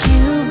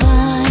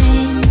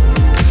concubine.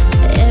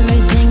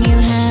 Everything you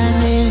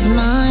have is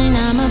mine.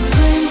 I'm a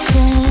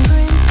princess.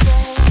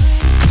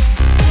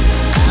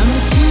 I'm a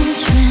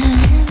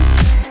temptress.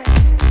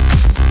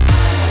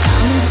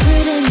 I'm a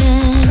pretty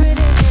man.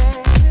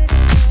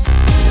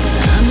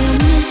 I'm your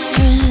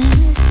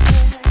mistress.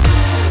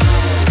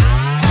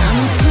 I'm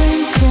a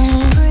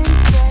princess.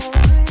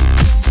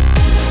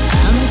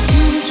 I'm a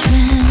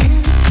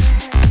temptress.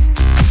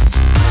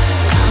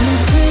 I'm a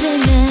pretty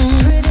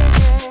man.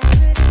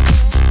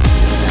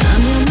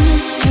 I'm your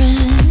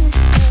mistress.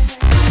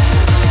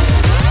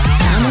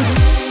 I'm a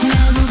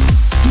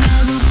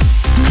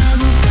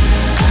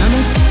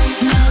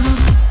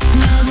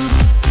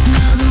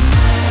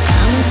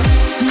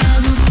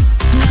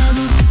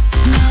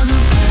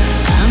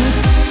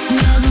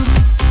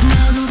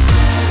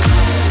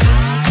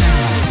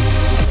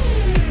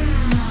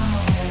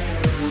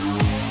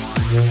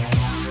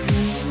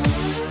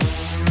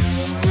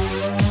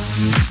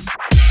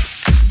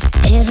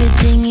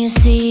everything you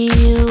see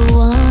you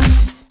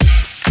want,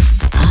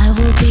 I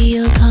will be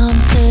your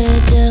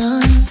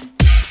confidant.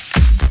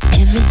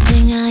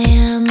 Everything I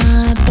am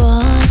I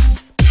bought.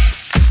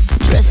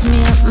 Dress me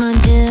up, my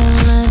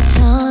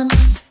dilettante.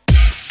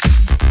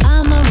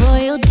 I'm a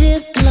royal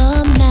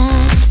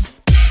diplomat.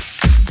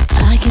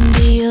 I can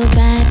be your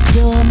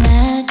backdoor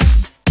mat.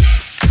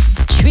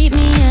 Treat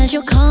me as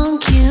your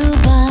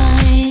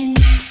concubine.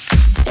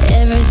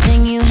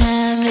 Everything you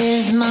have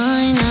is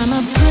mine. I'm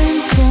a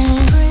princess.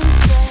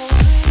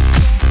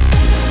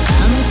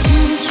 I'm a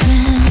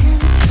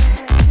temptress.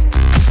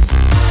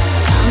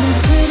 I'm a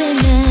pretty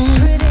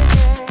man.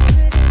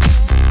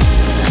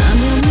 I'm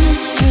your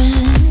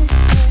mistress.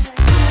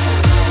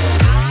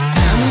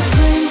 I'm a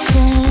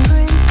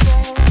princess.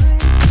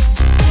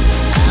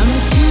 I'm a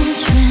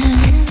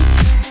temptress.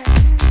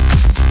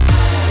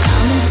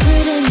 I'm a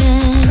pretty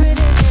man.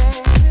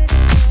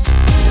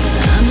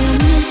 I'm your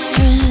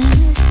mistress.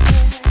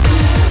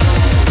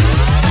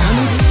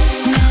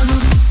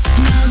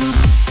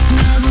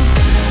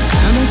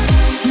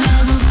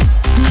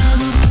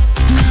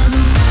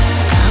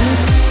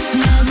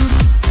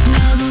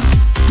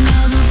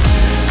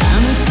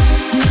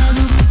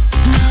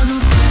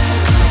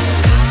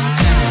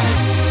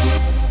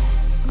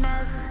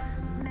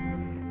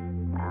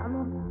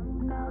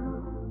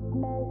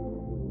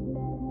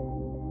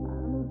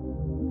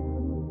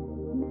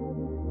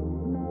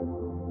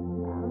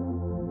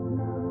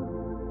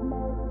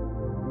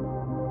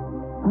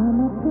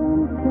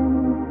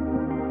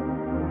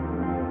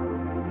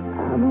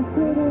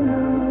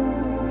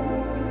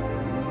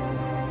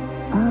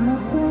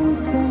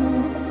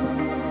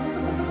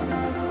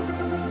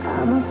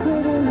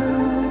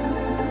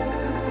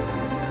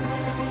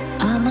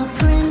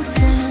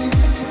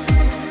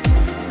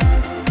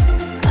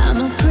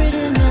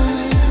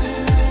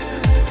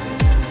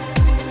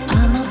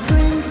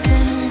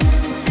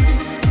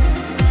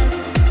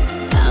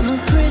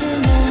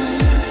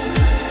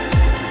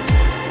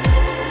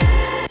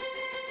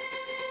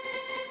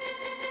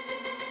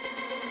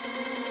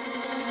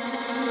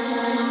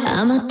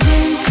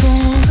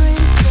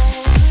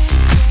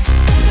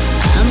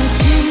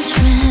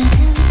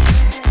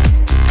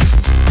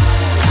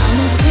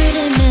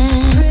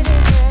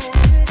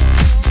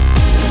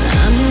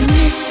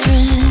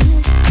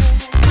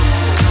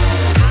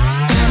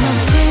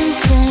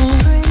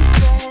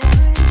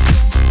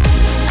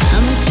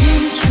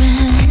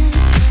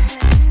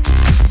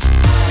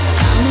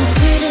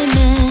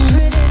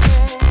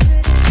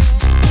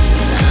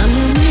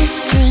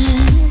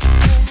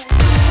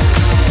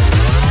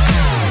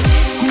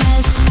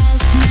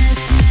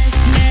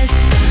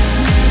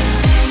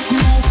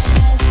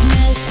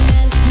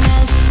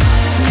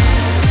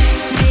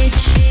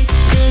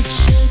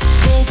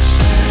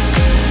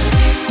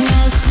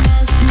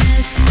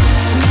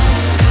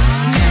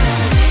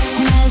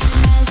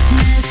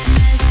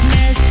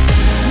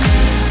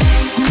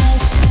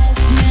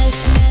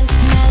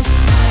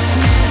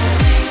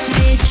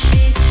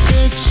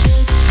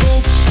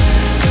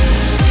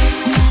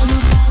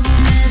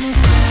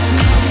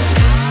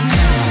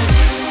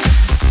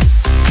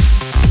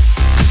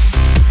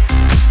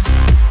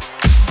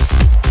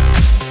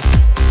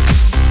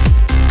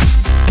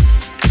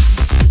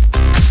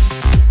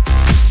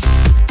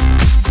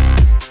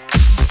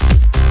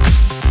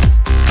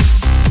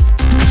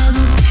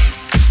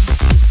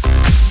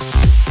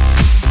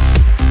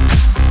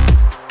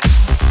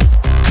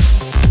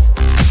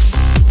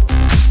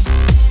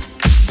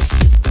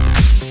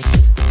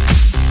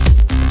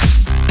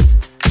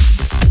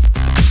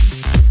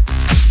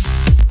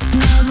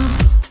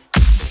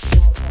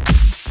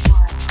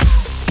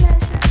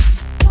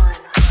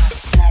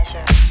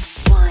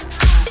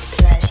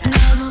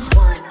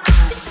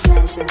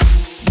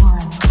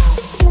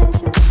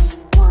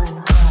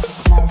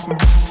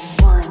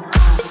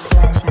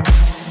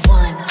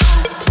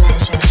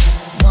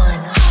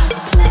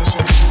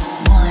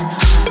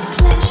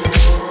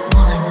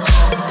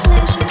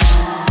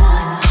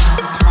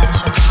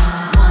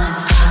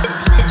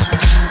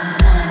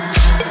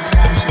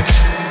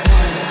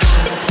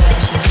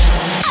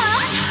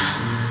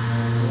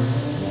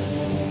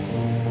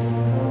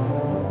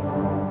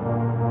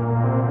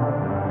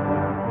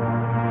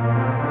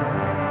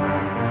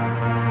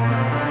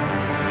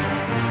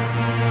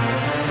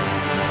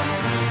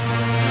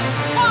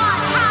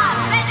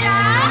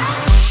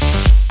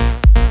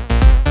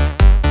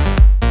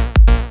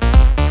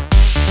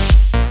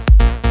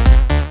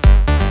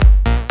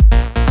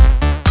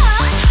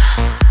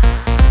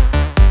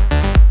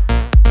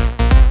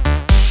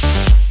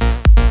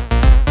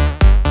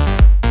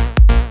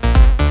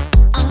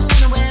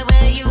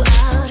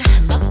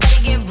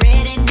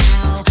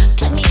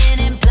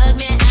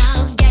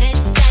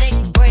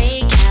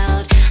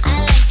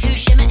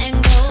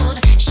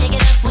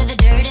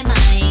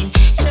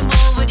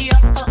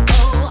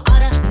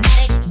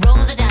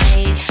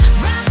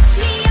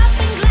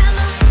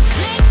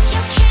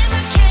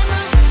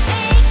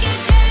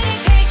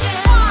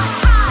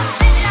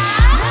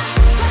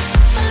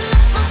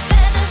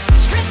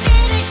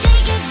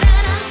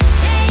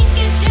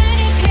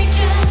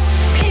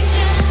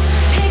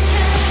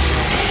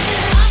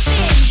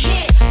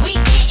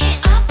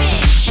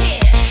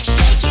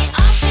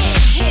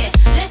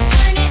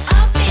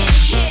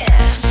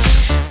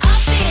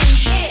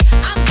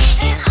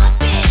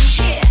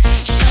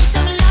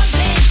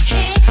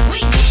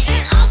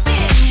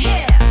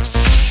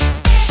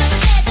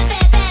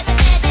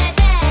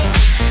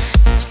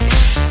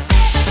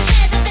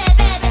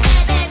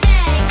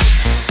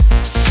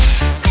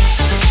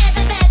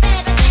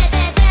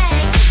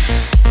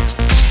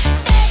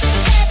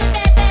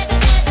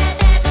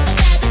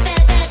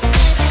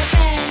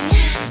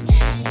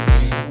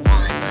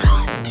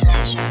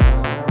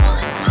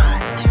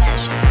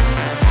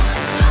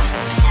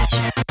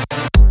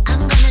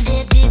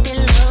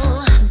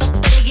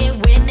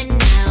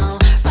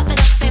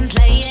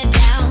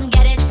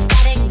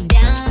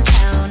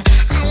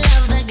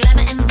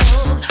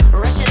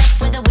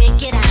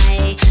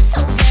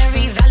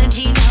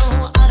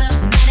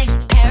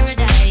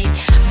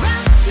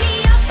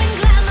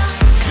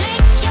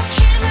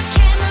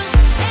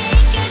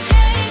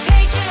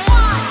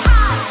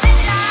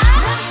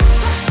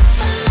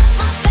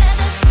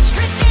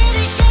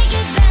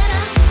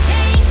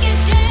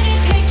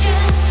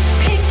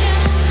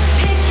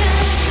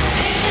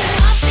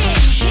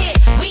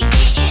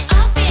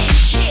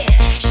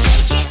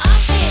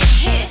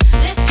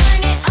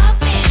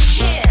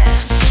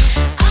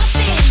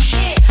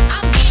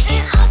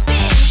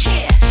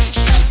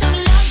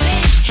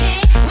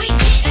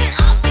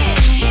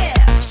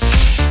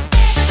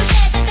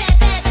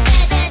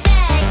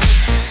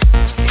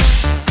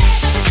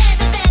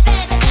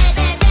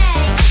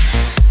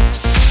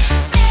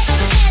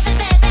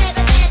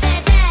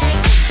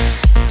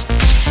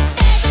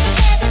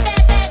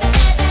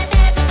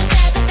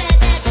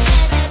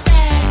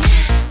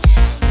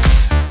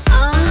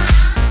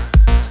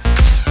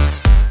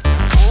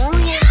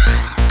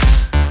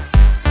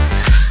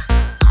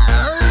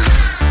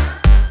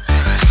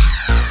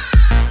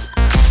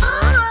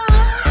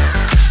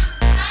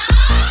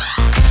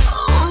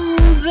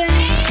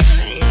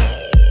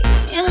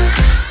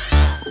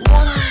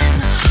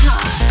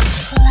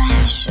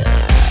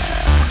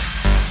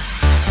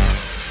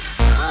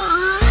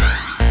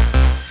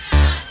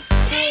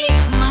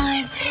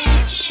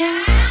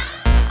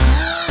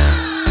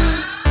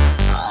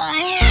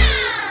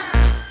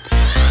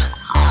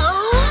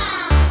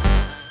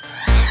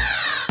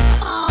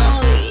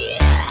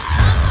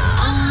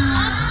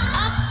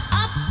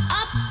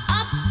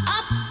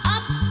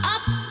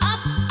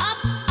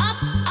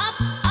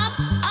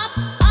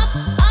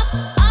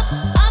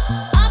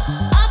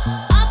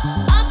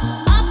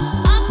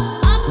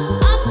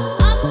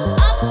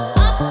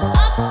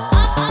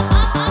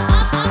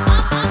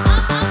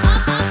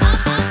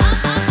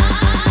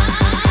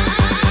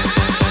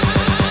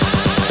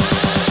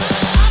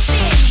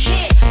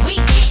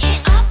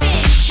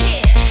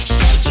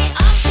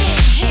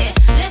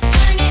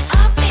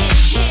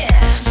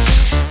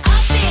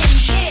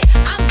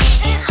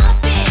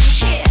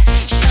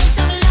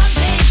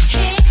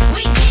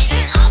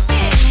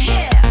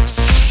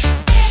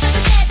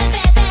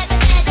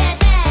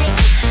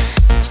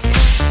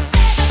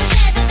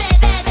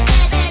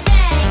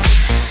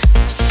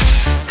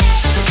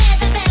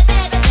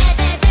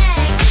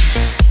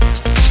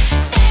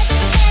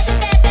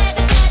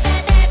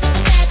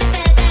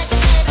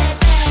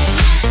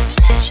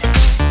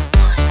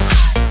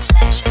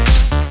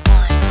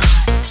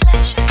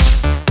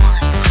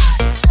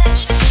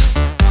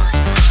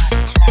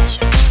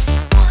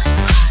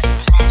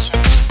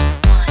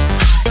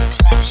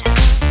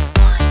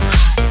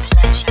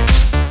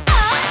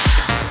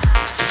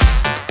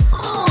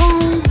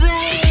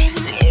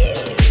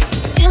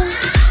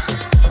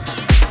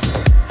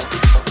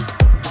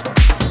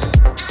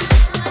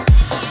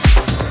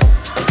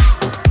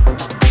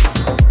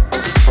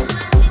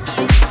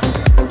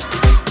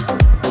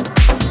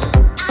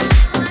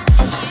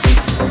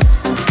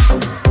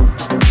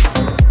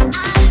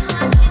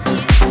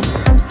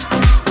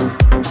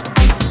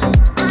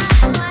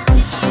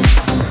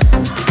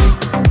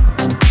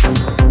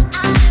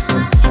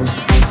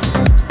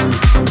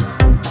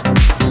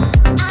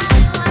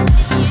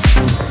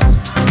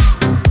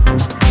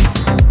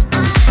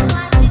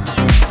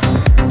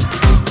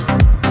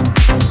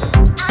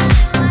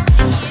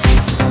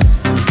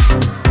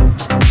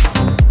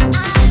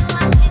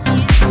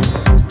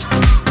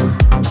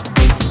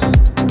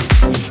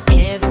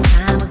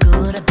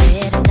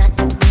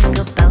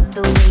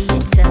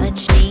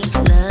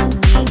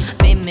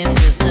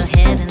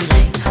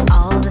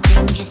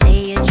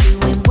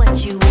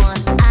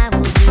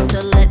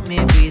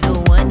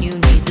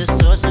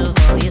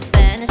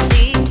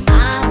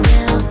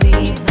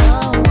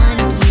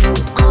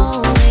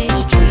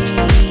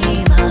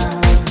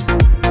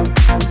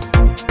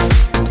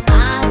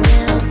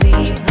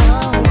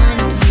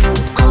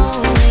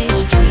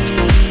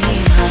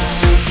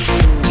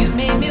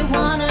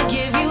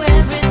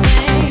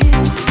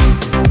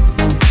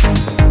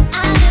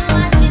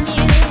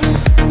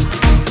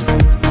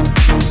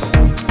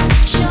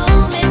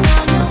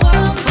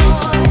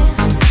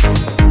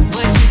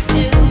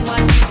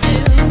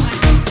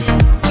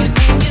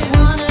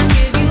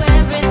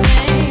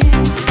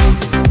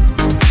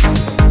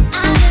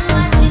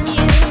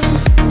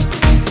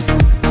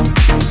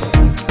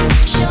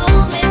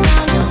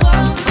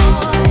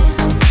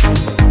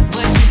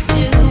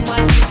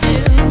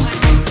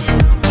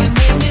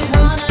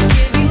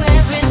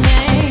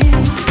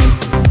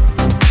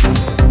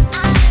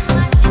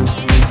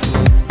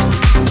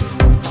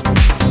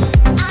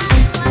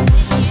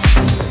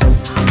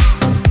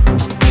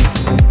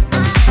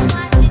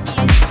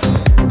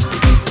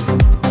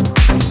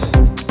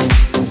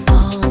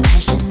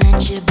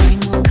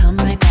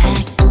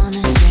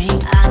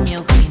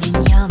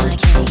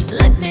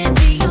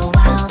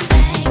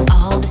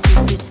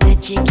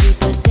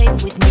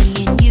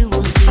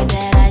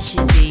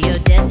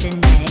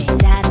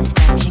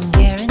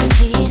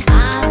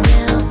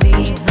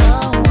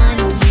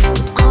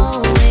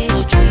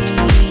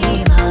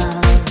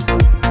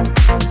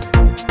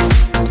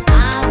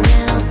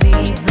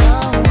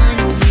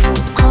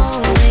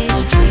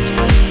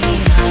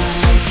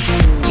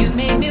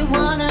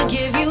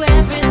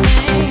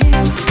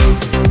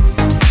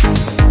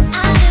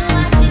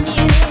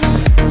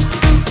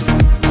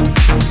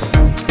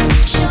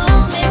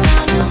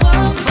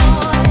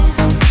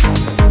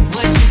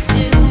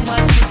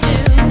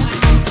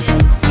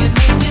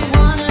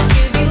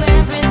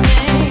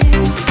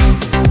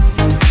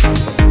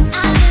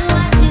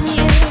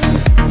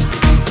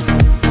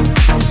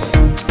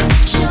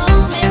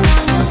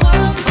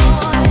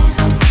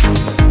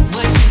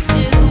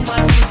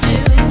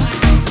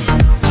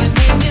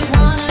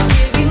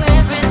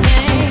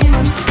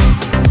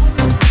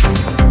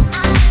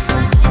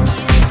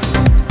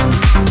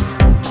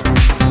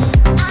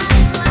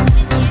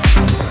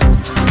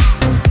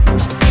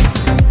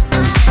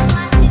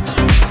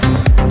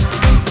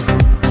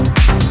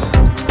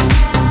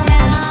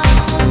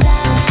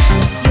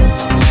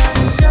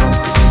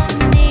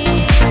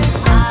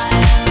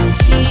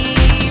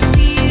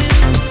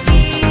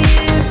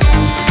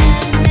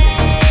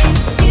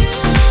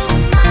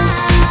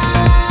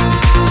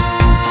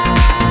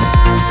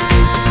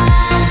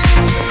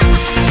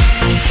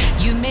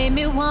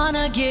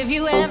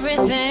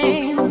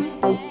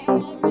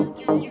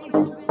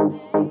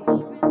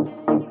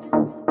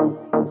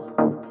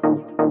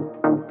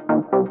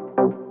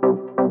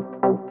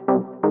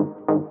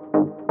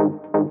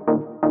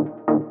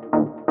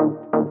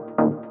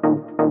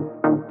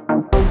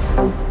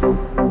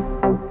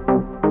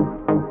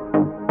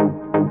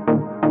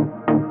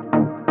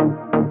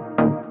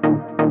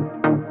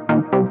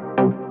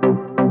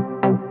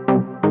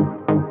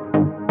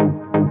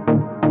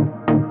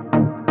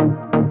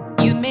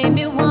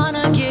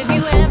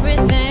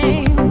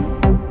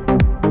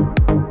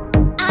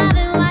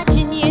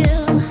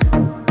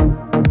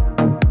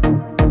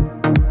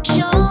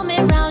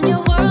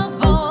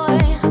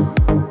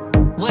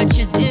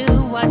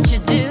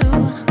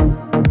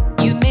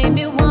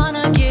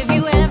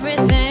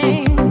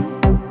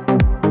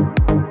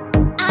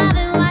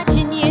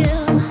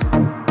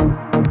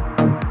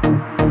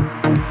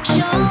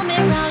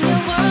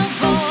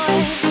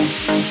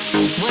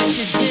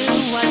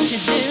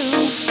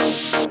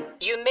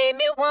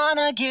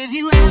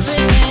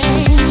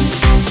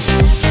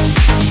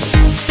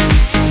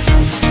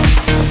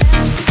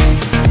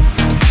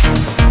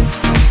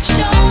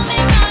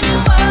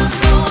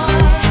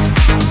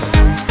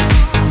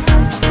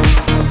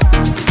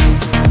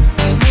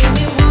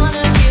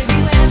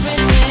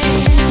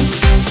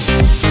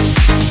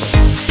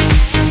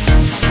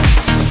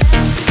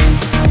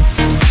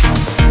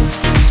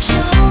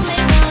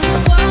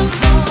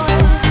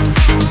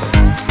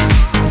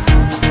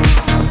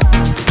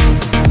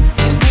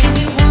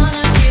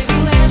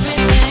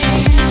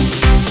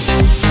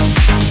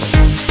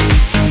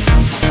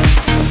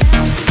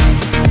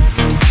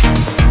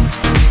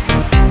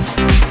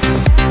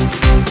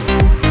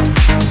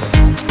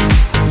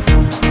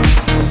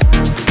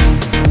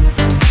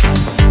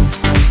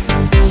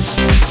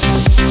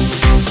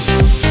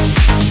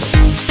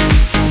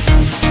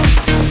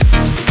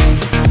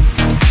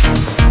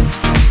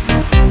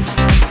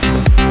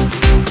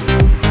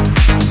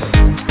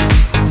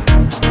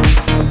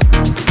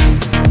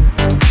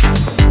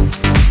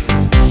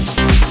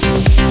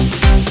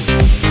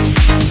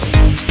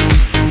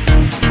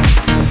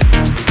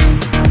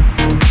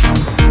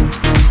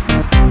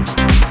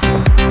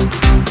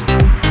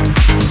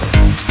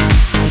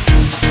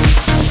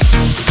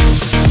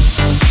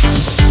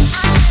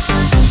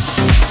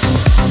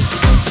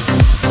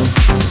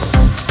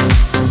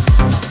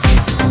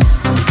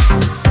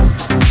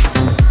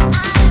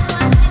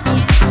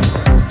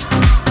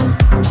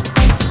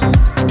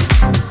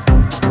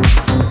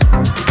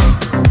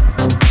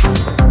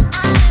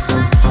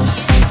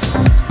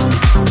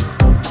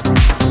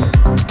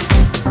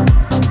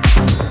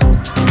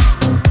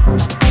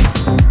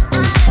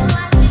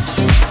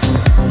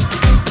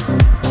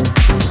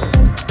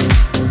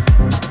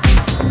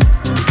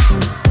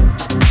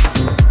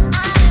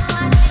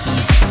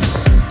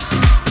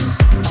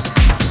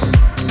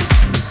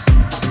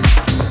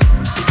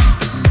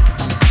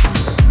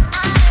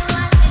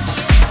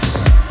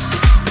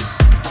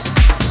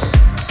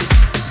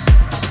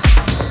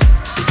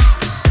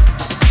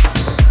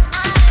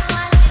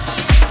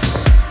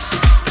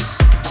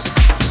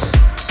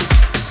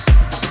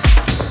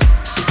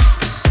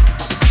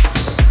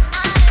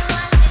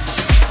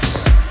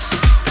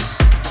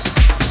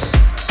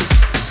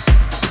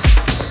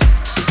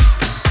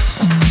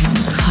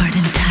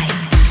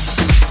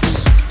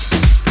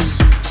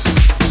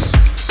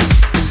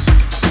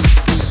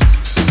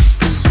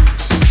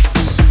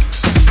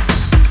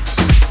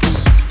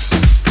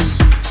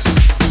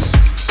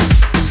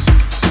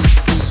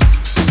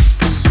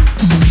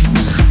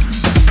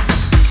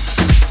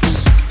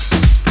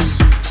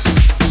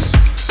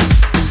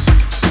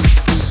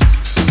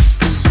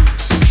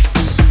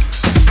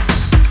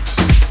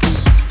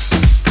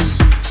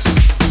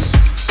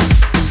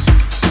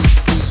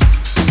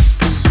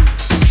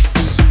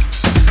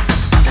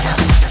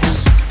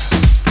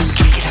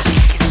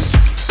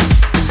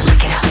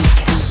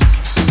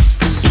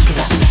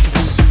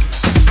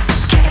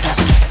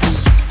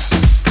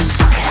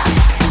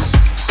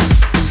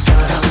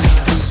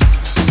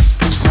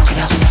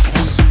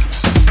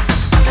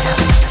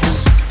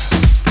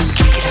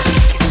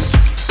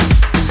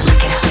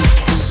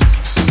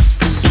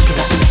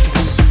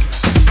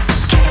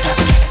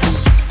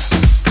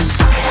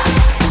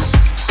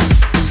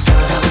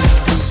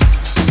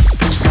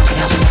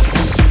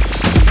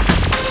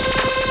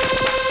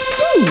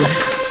 One,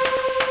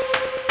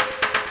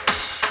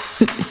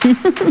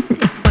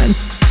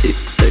 two,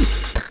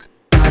 three.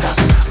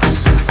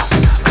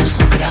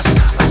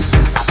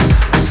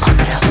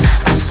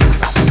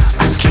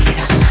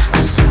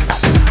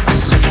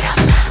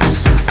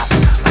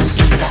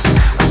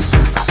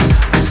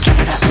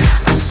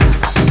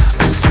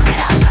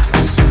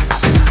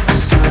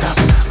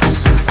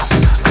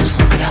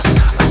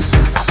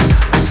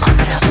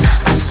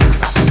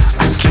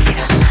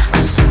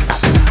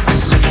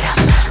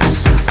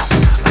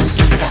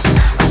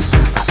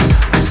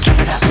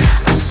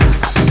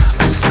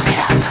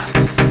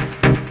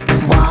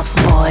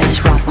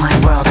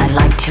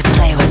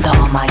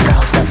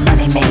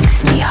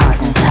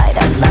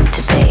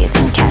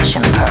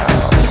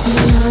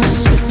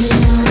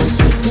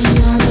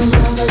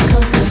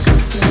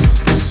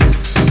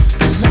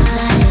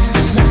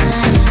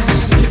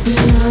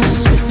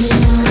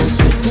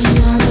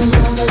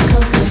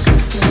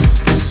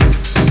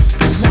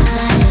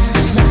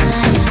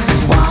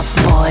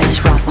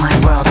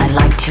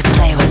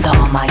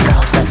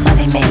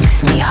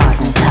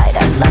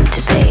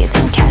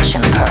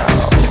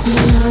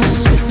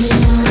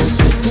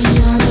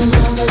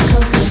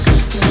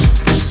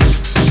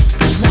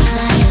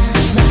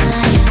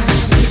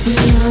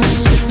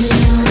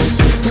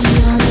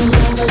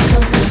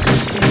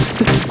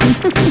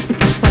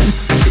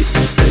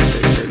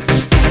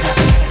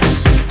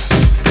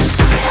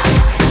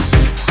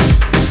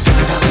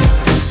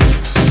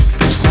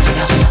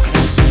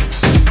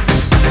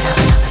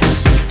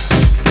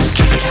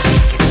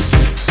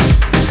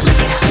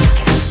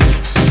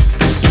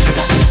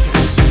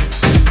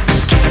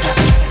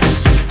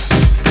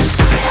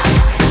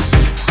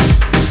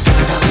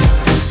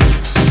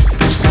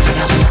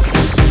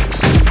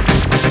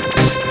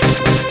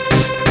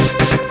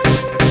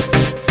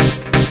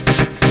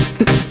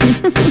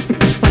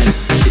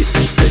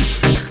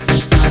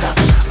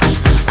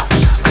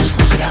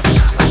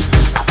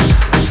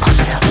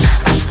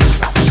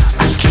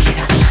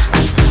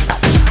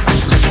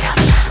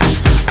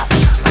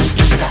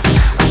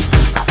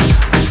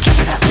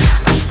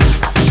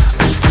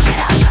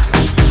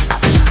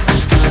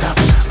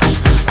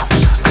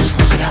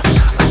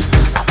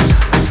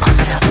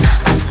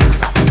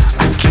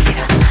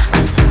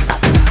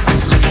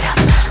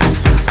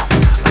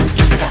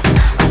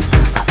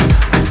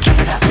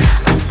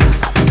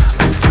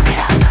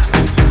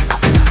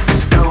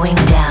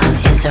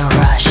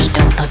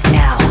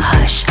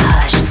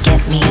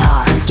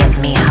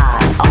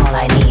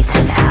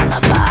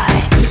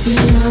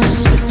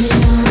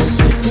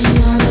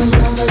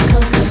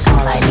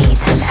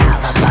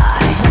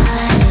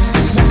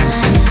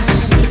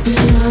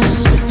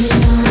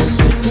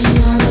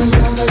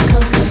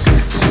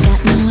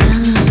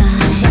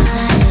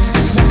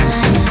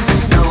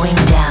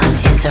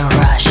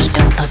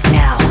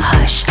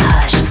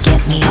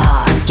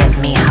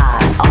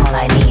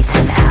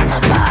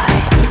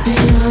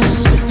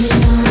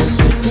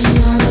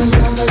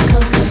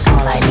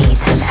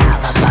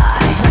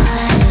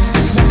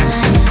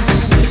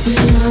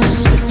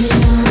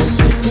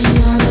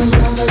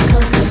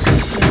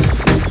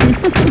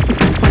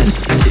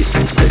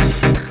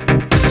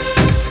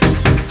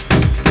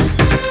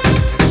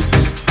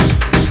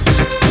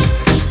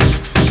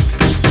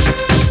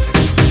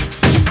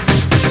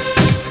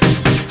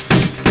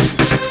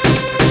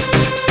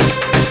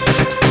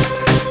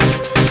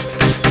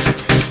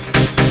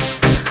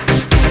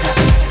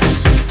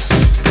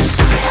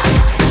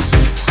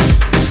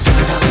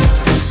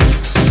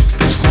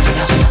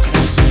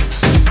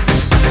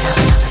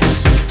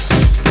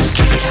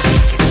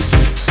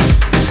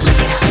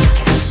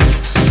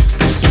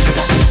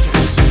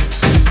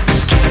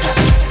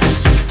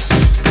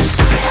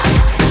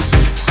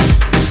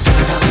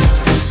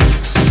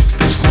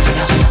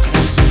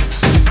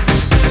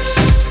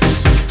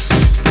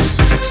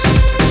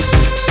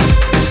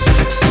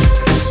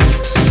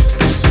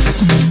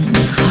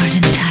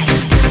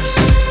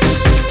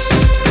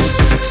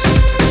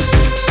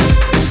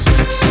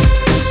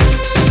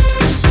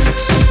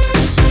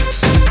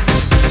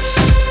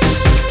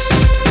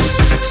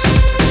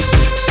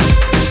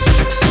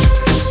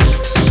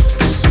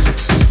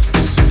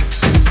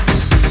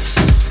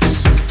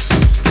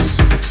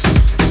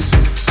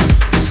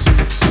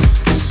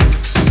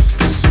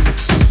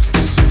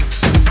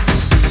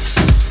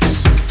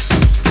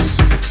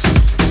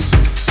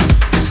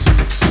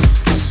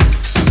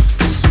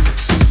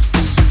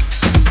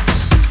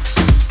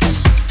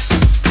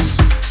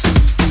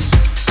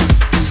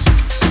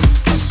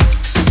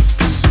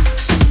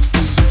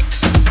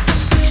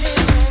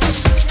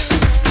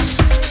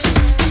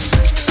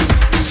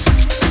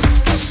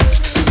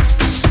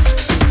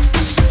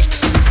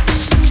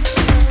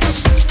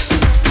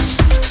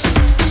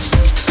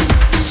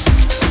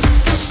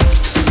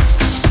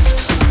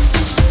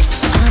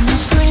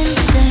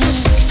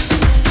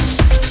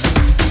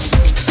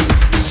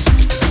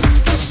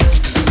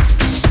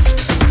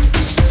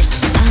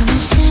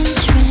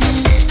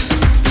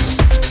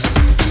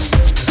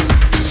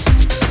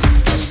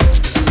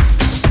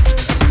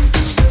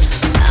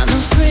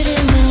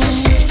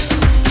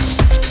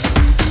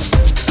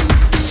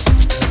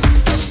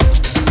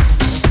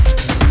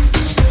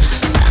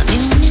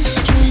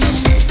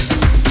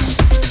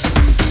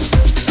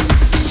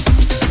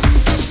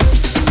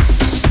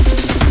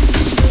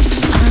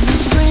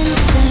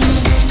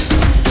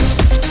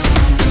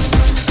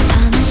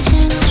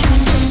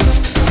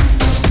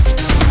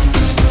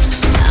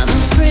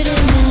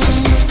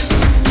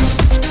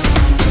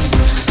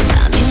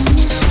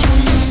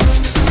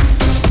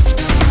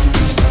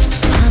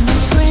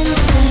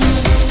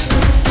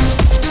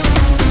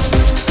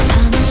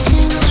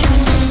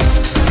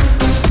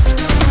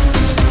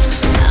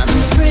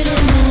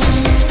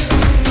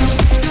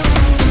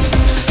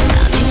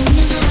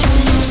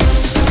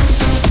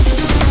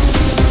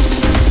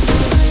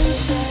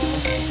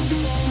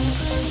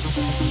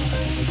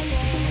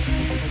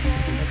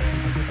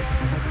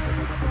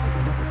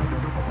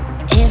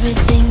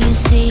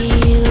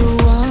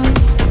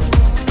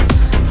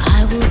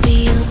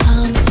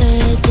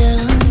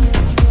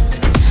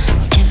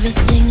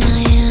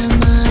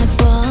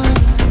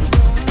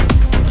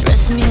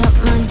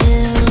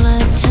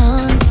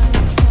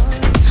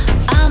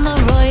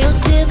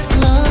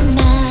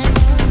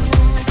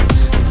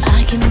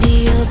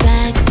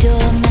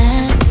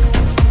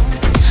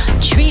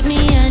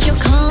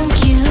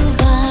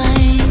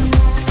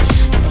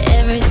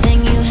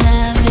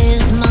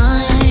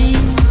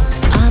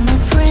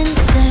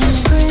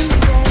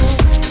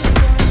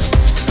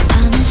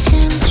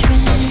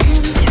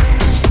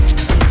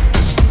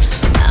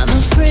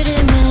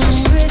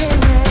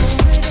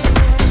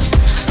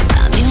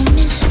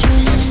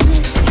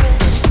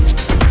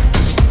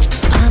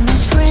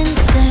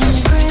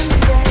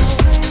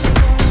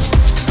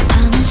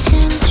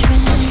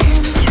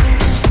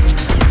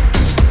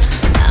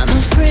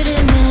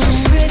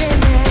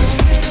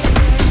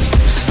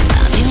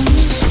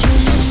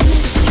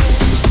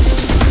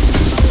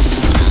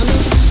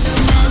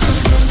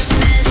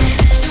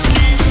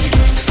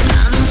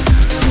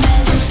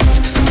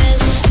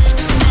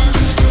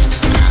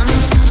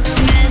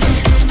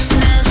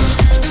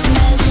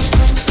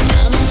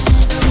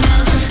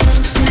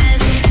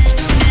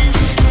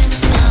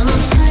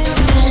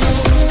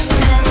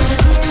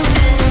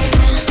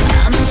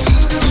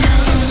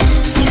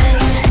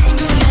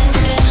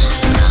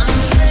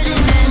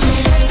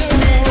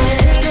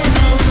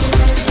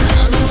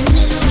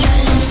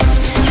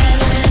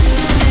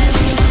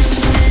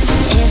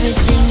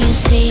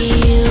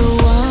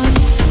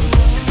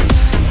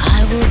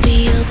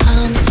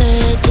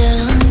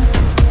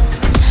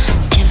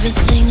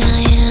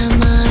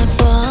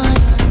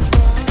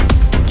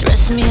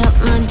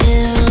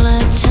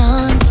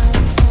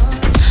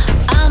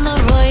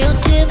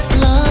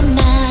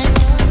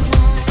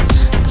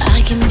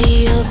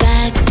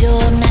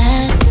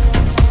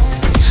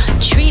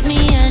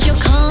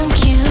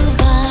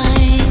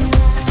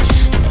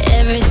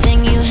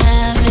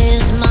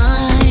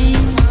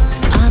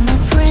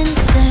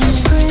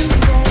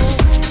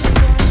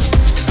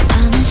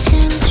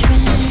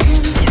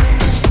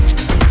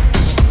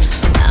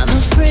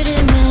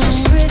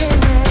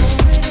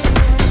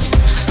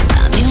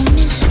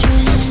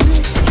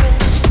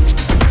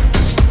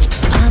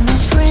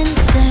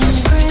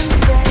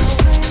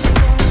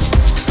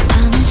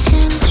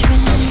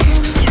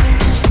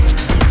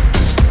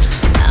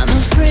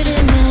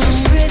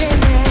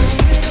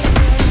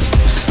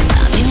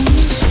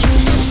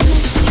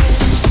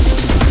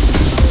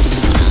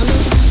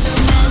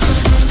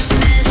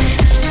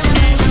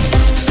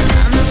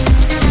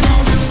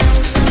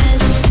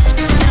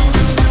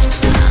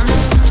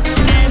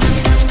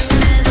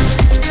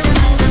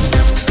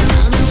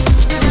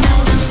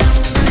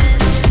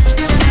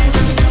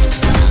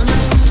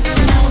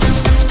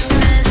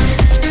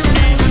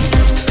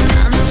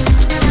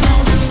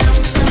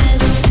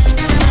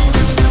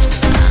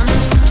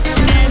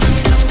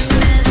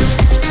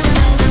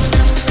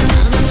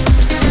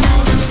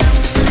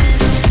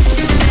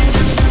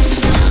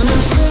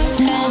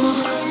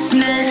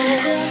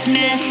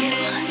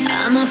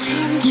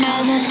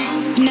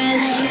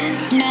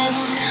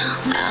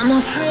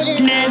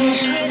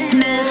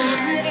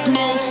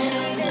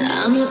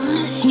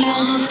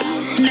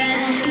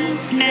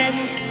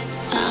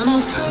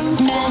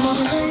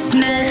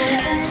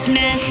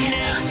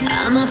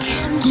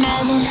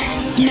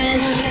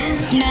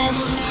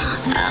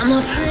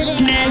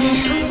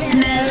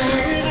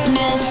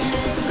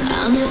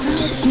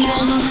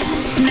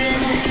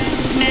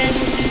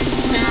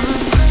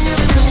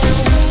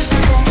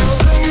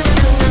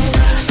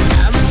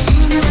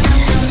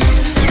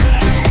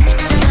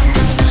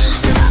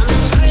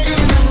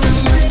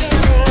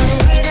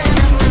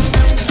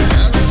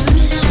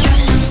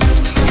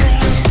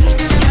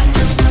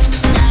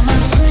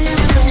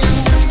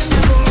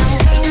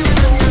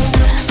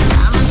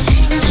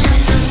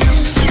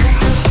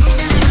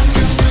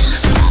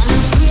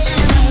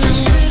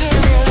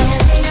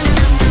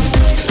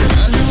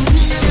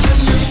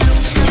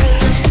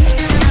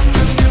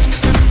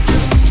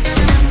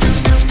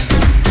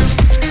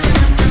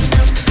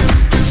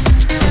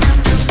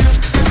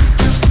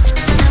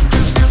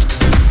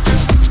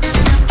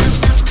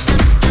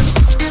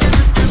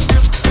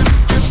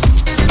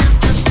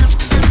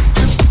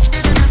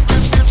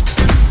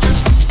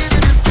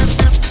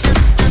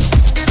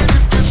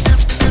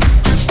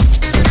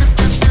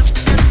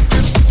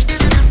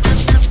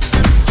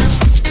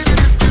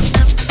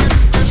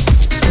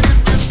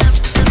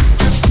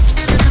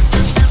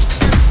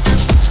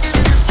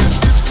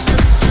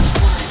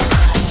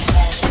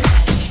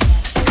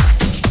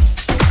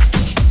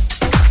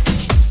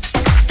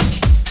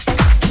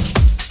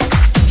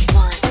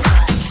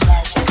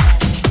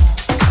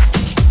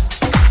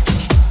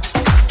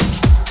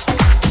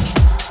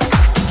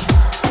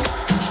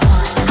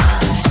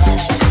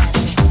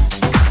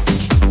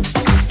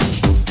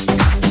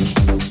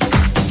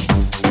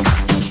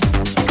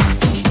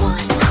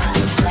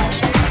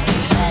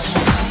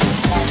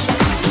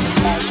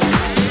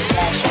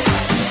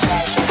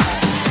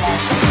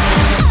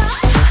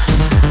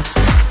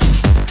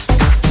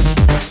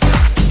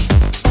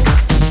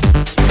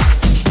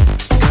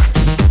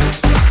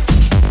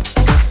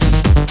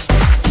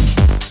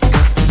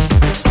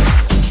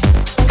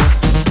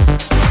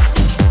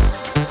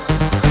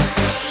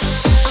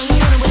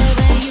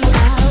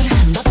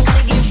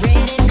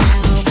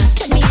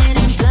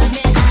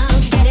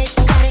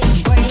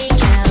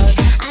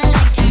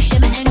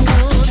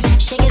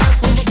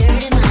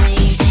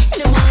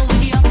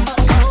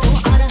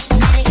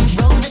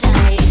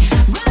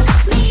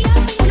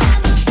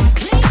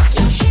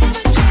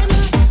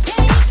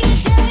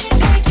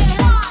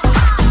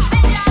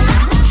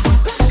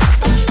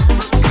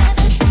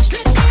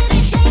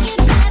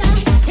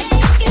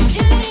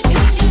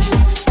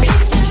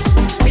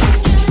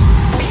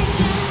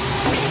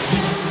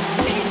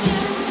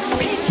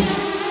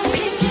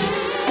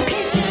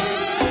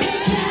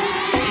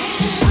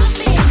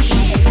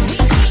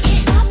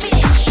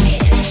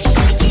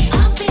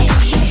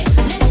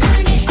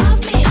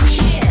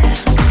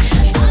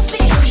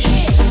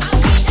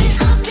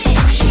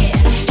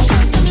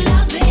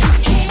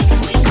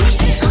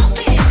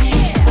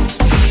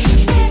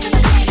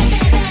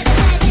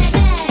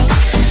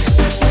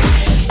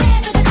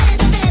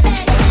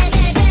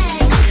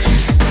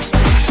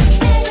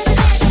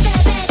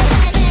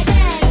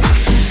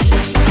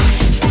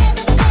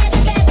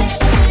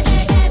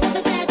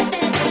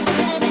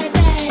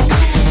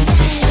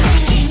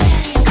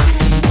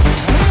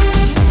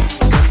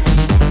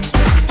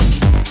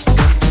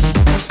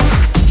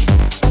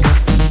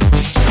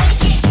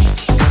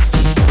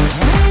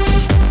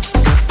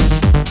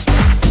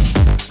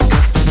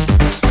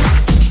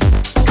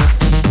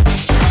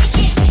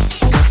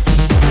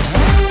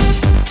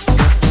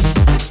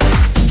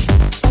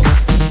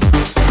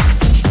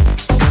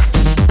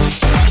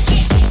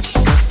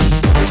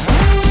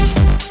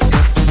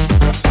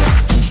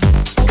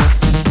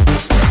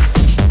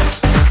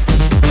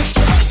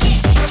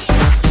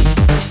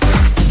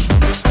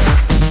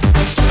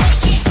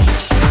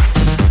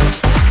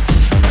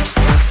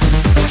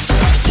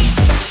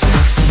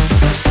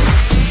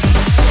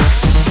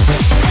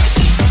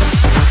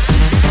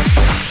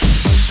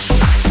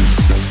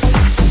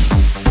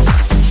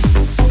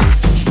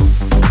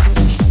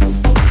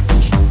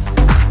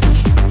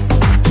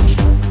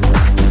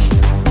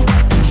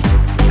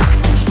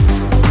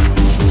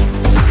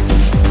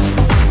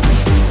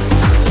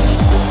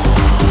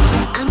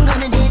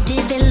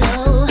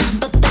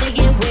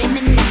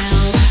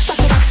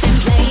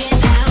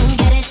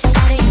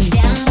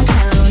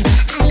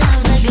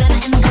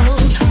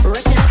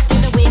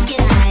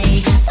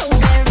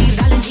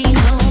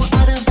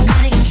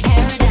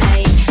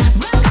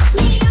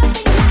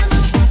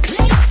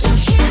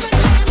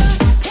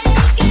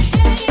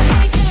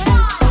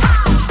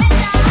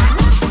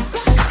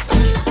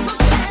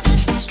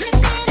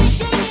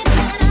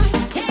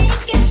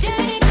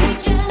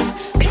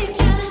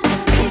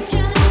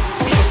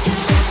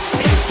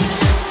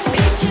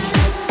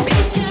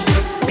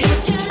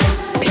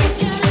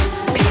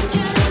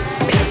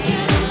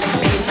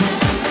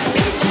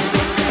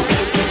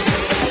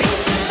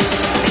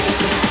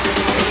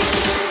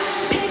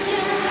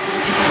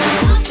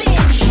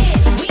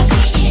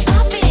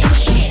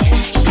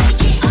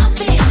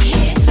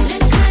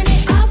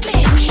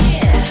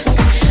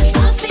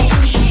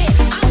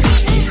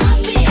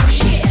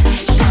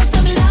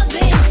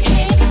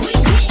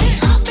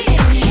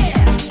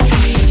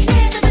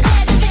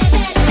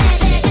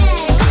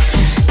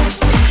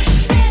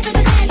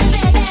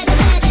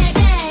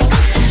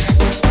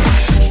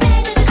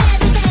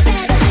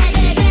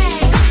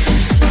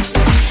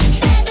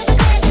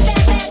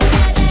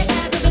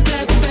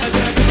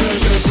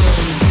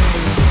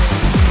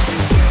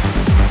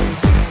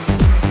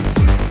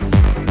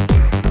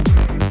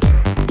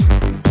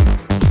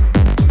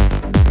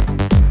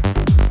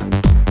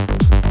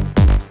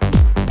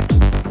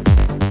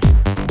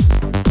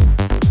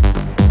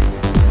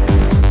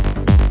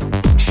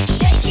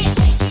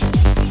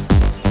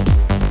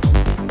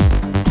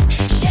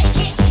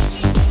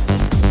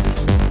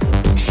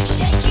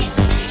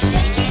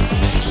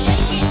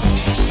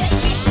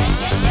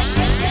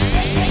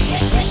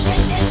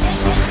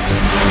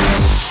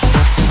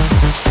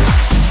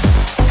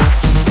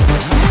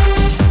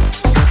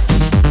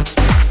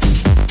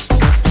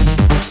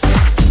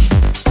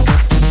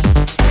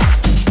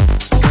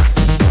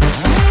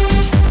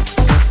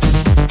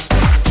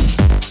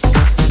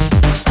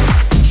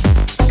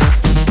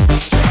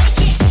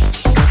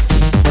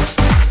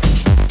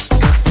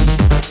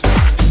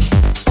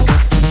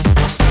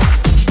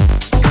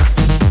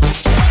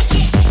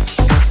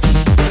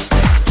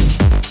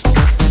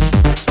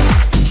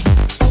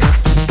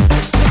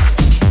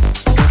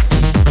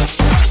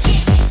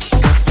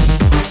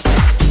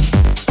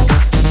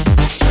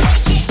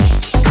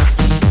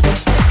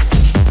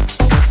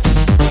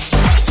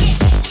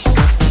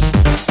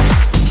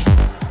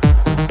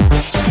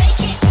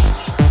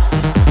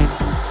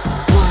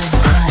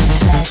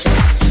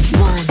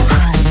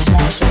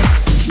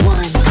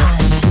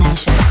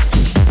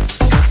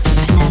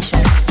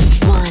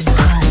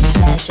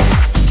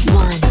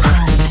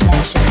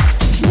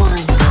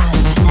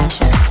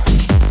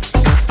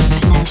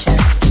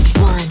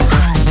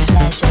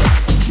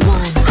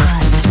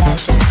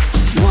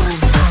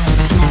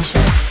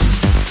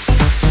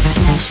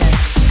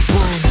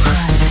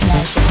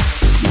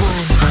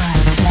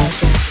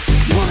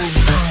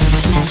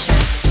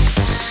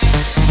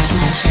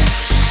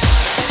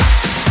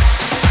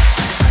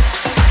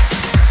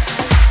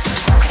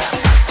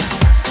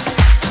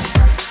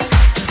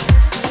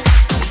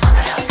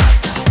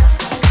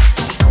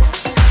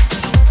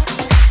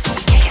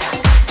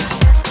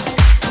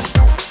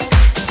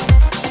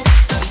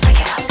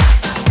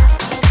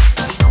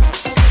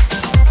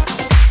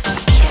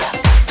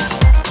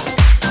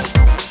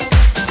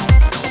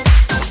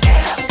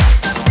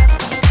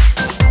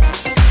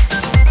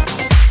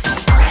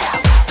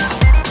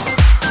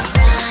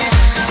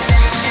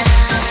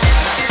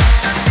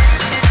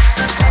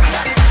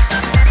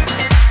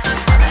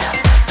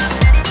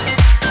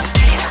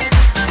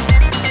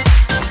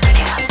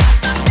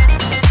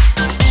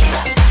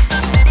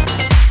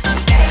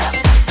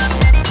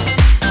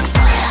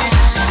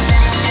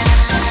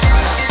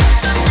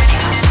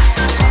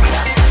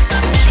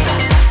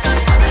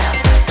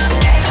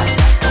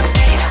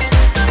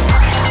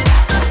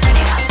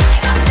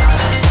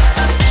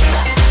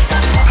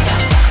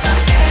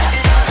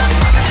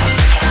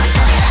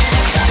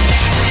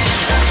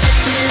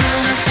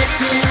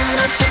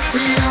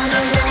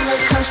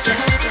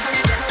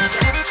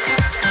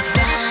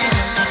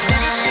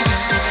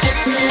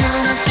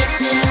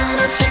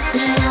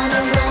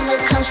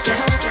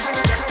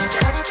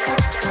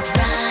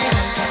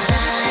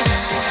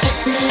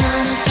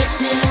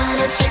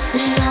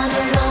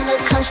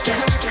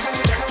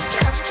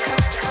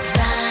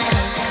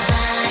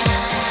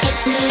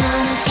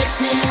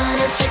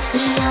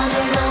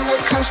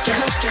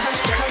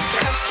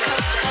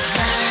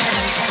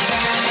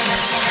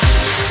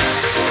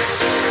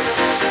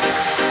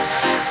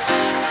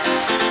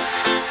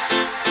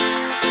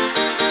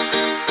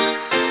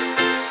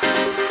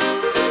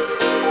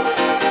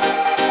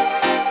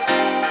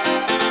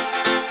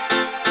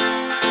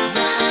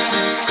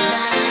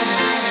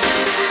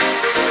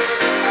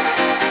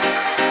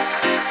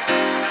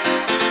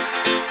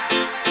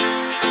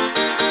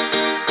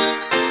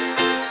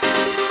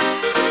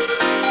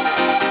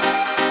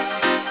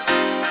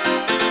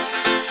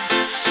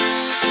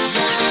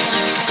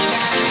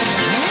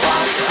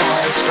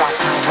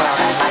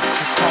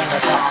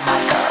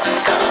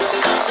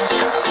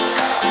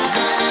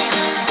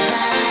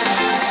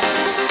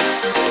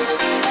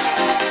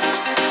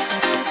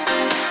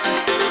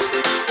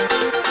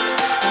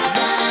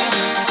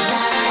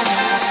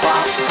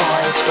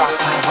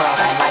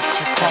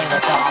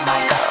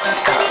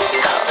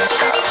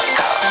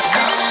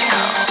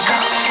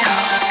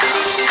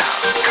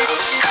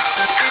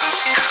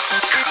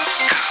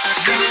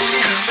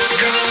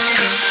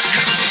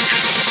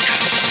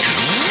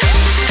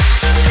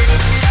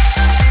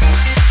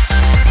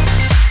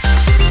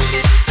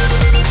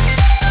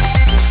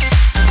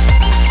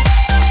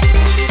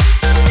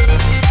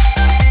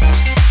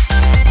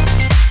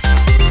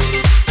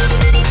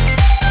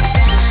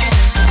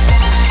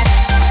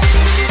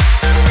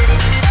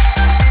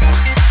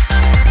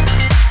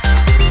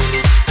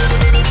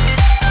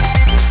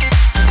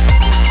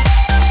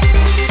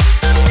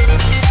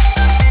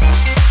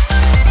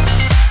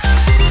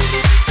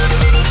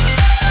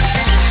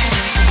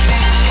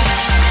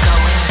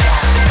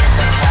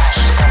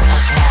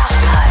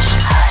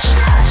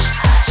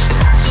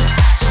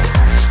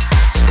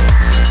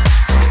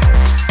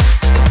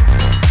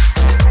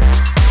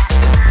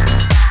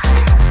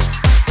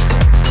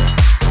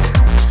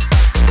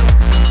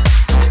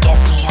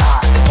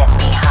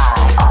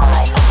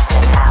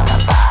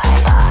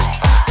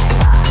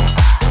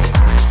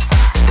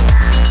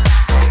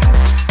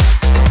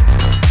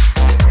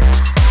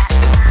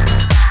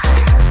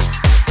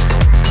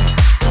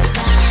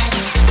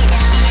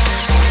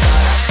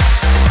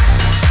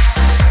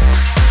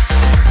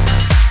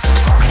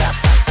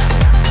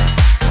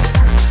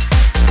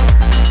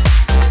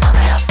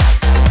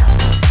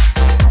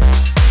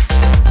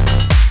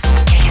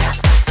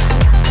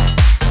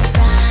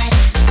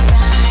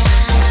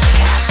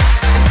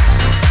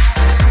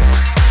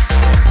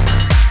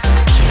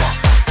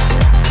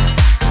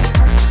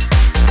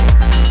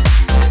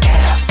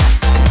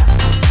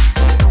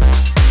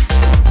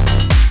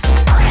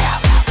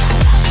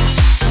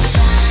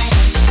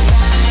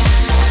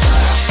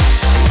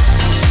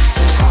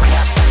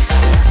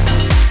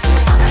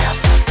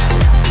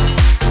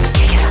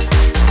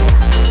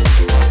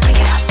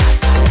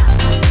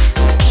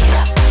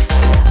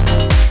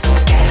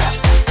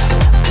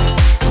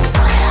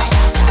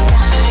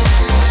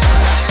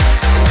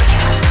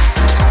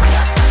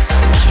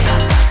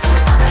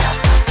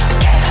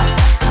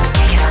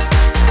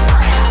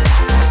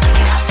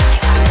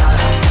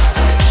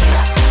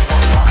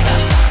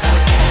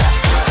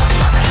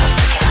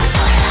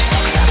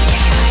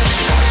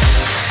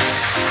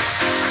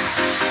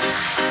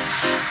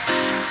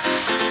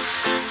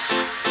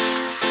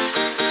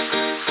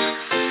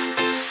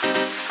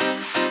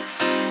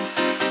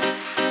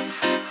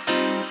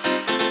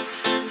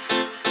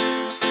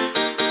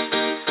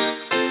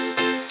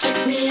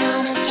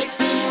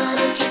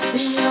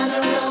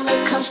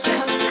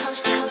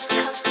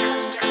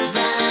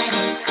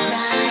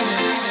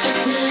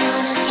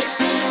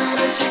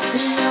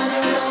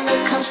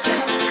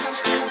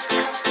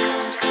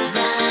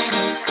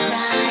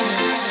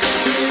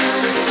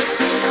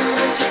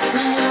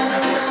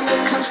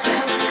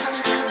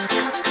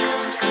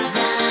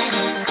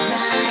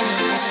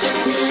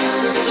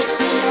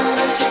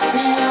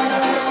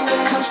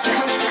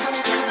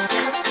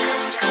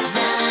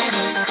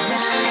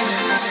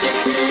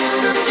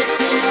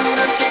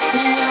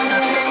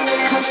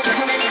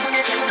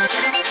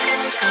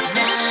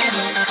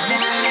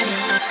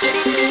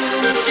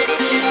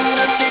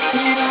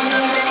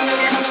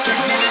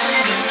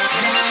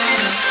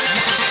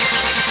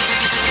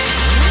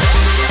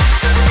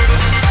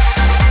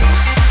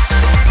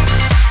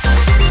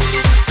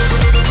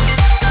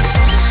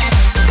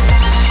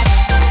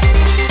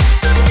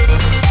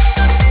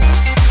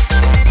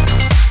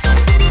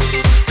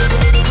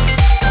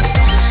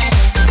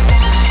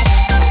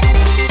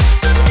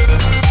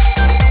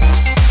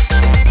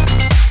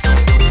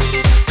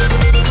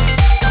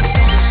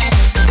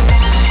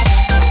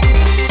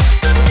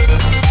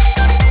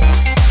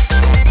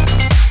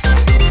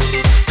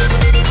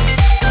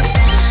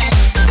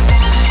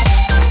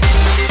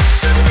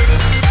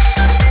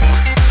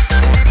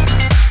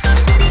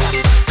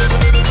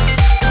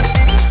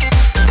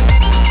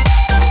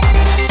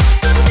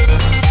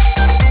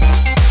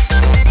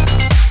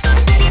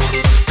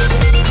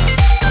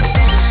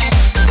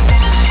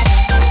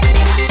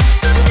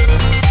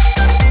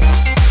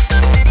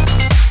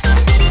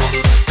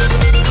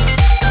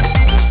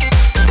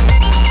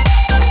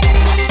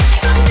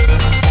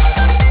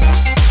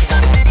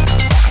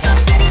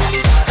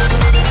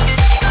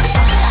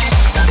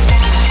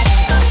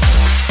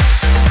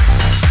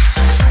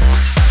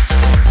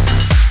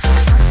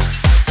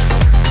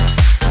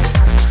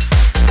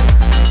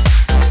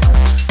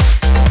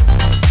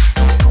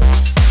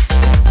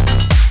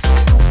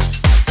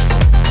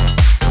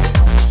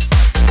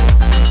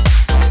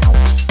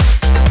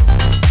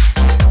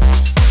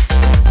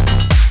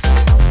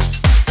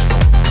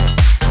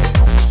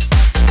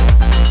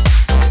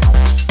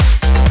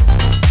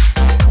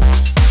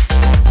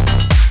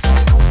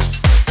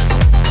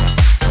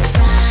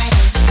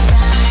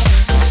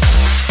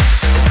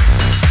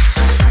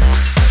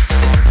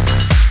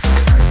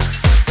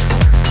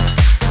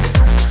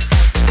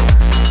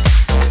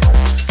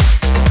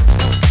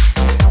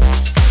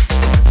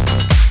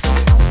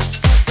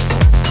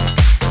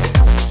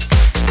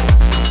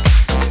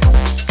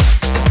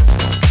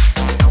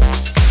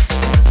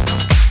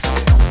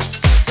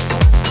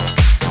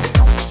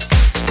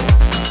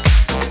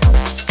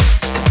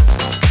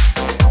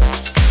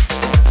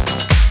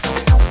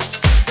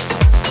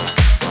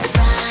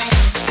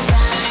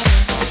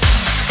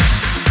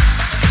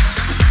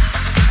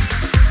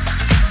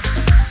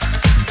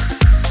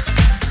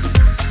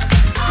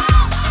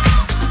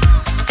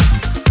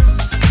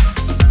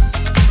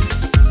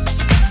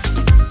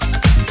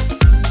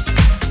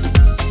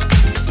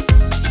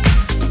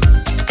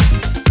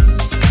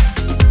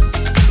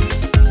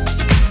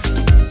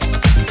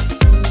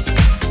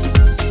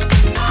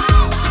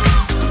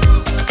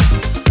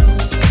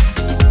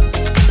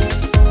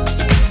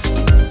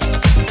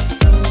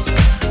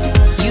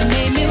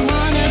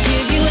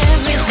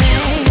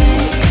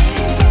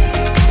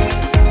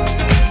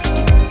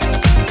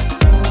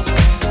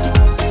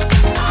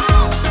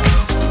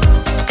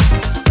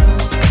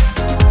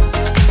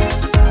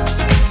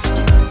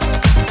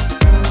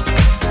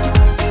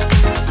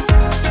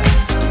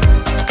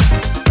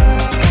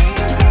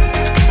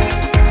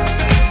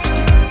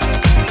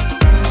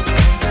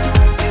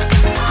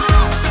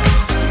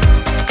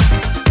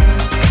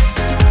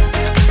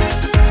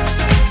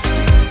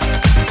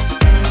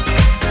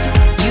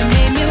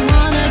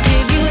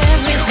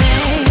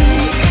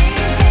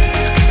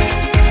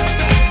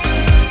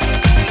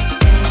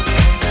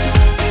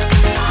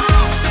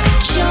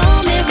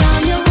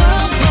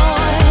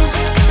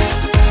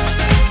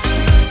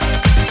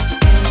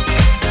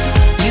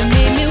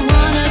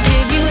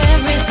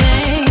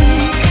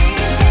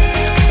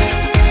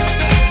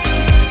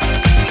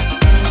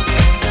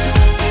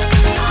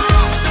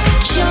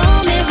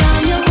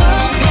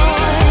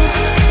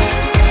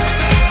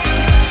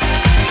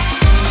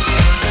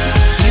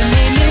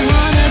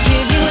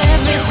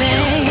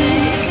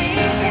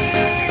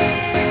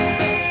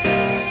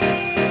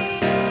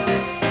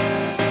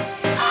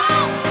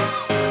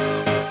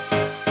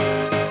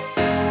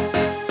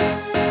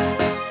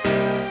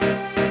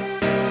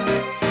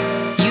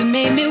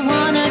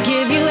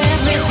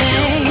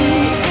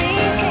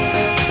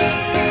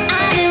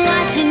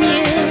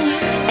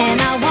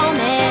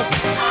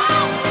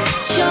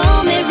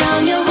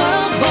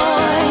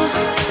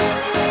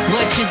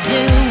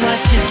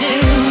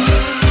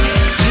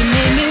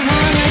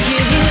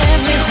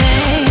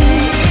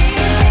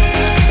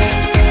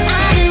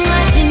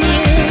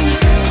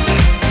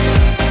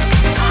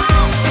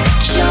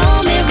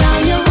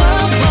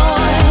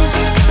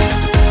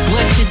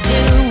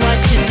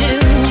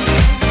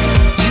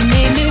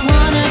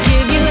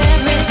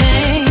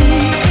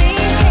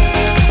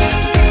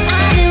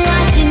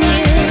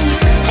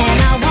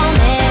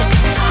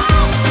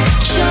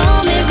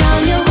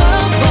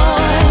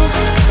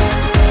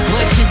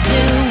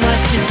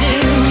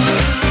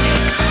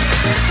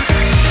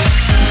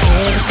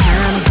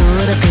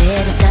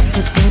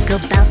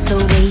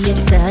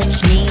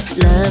 touch me,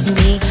 love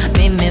me,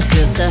 make me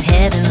feel so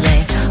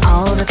heavenly.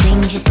 All the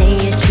things you say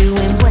are true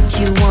and what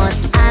you want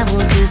I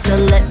will do, so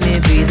let me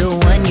be the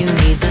one you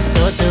need, the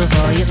source of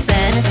all your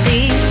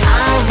fantasies.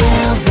 I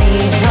will be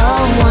the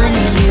one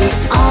you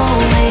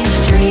always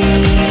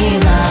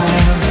dream of.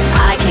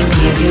 I can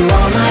give you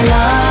all my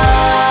love.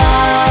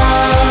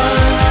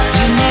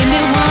 You made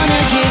me wanna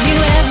give you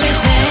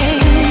everything.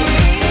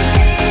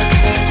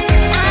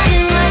 I've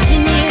been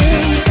watching you.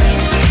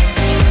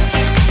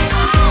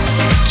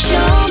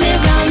 Show me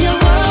around your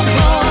world,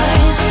 boy.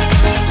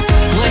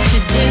 What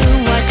you do,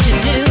 what you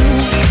do.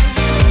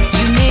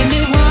 You made me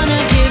wanna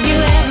give you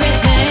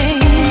everything.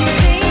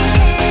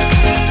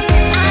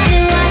 I've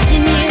been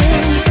watching you,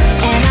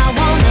 and I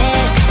want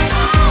it.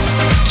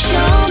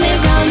 Show me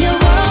around your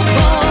world,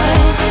 boy.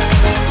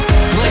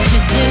 What you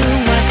do,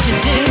 what you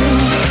do.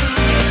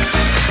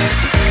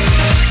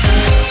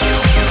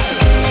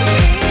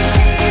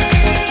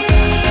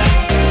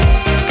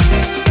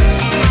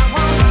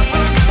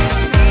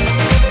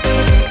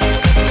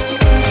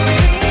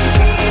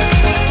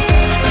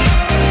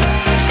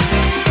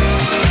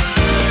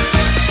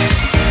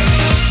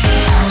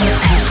 All the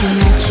passion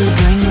that you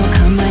bring will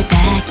come right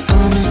back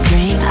on the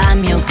string.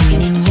 I'm your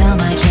queen and you're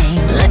my king.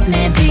 Let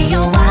me be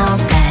your wild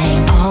thing.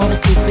 All the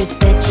secrets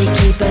that you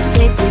keep are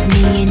safe with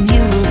me, and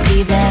you will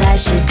see that I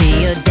should be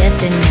your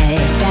destiny.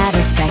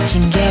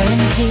 Satisfaction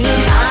guaranteed.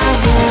 I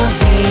will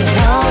be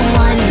the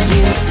one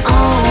you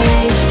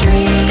always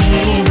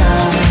dream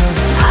of.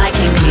 I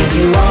can give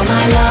you all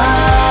my love.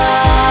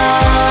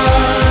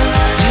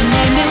 You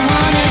made me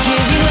wanna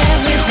give you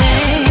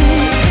everything.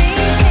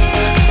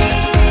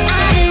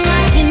 I've been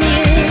watching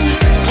you,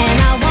 and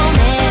I want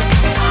it.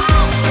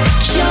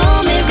 Show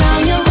me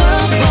around your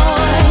world,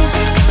 boy.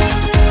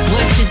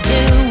 What you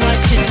do, what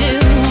you do.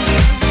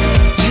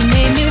 You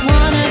made me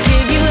wanna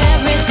give you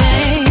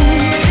everything.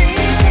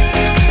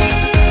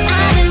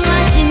 I've been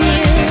watching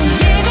you.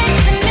 Give it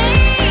to me.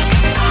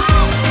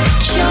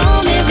 Show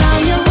me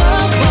around your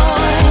world,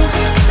 boy.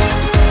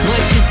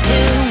 What you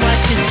do, what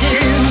you do.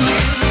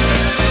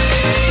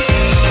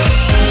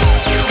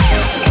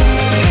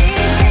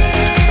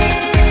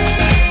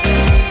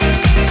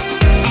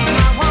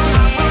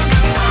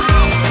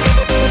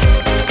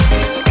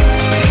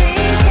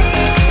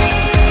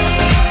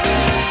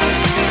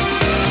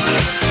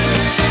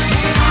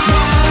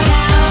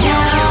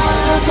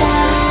 Now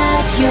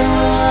that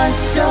you're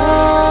so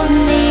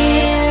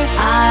near,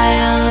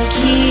 I'll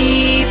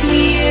keep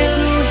you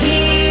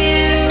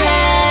here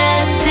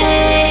and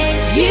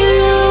make you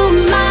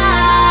mine.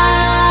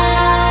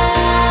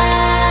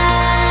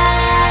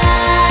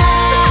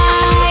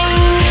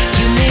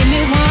 You made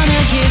me wanna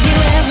give you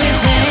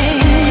everything.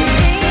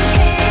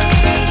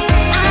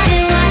 I've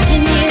been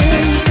watching you,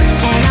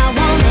 and I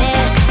want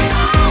it.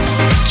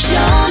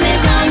 Show me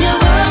around your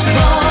world,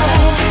 boy.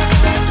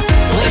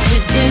 What you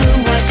do,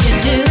 what you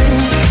do.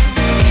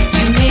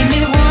 You made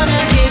me wanna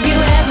give you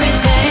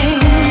everything.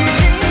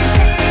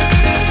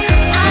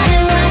 I've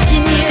been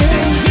watching you.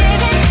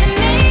 Give it to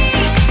me.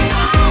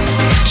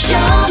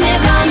 Show me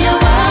around your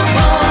world,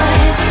 boy.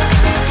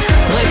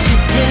 What you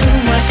do,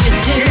 what you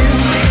do.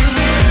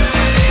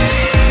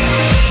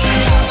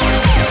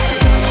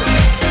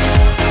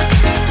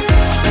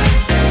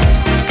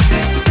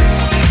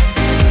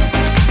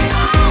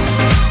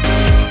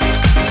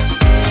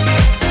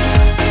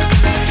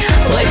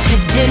 What you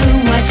do,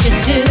 what you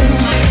do.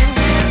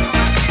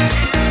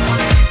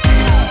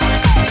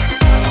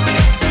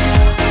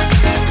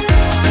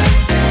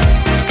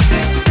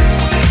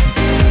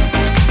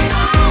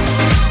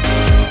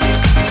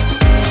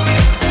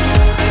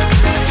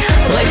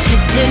 What you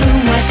do,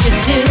 what you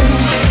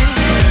do.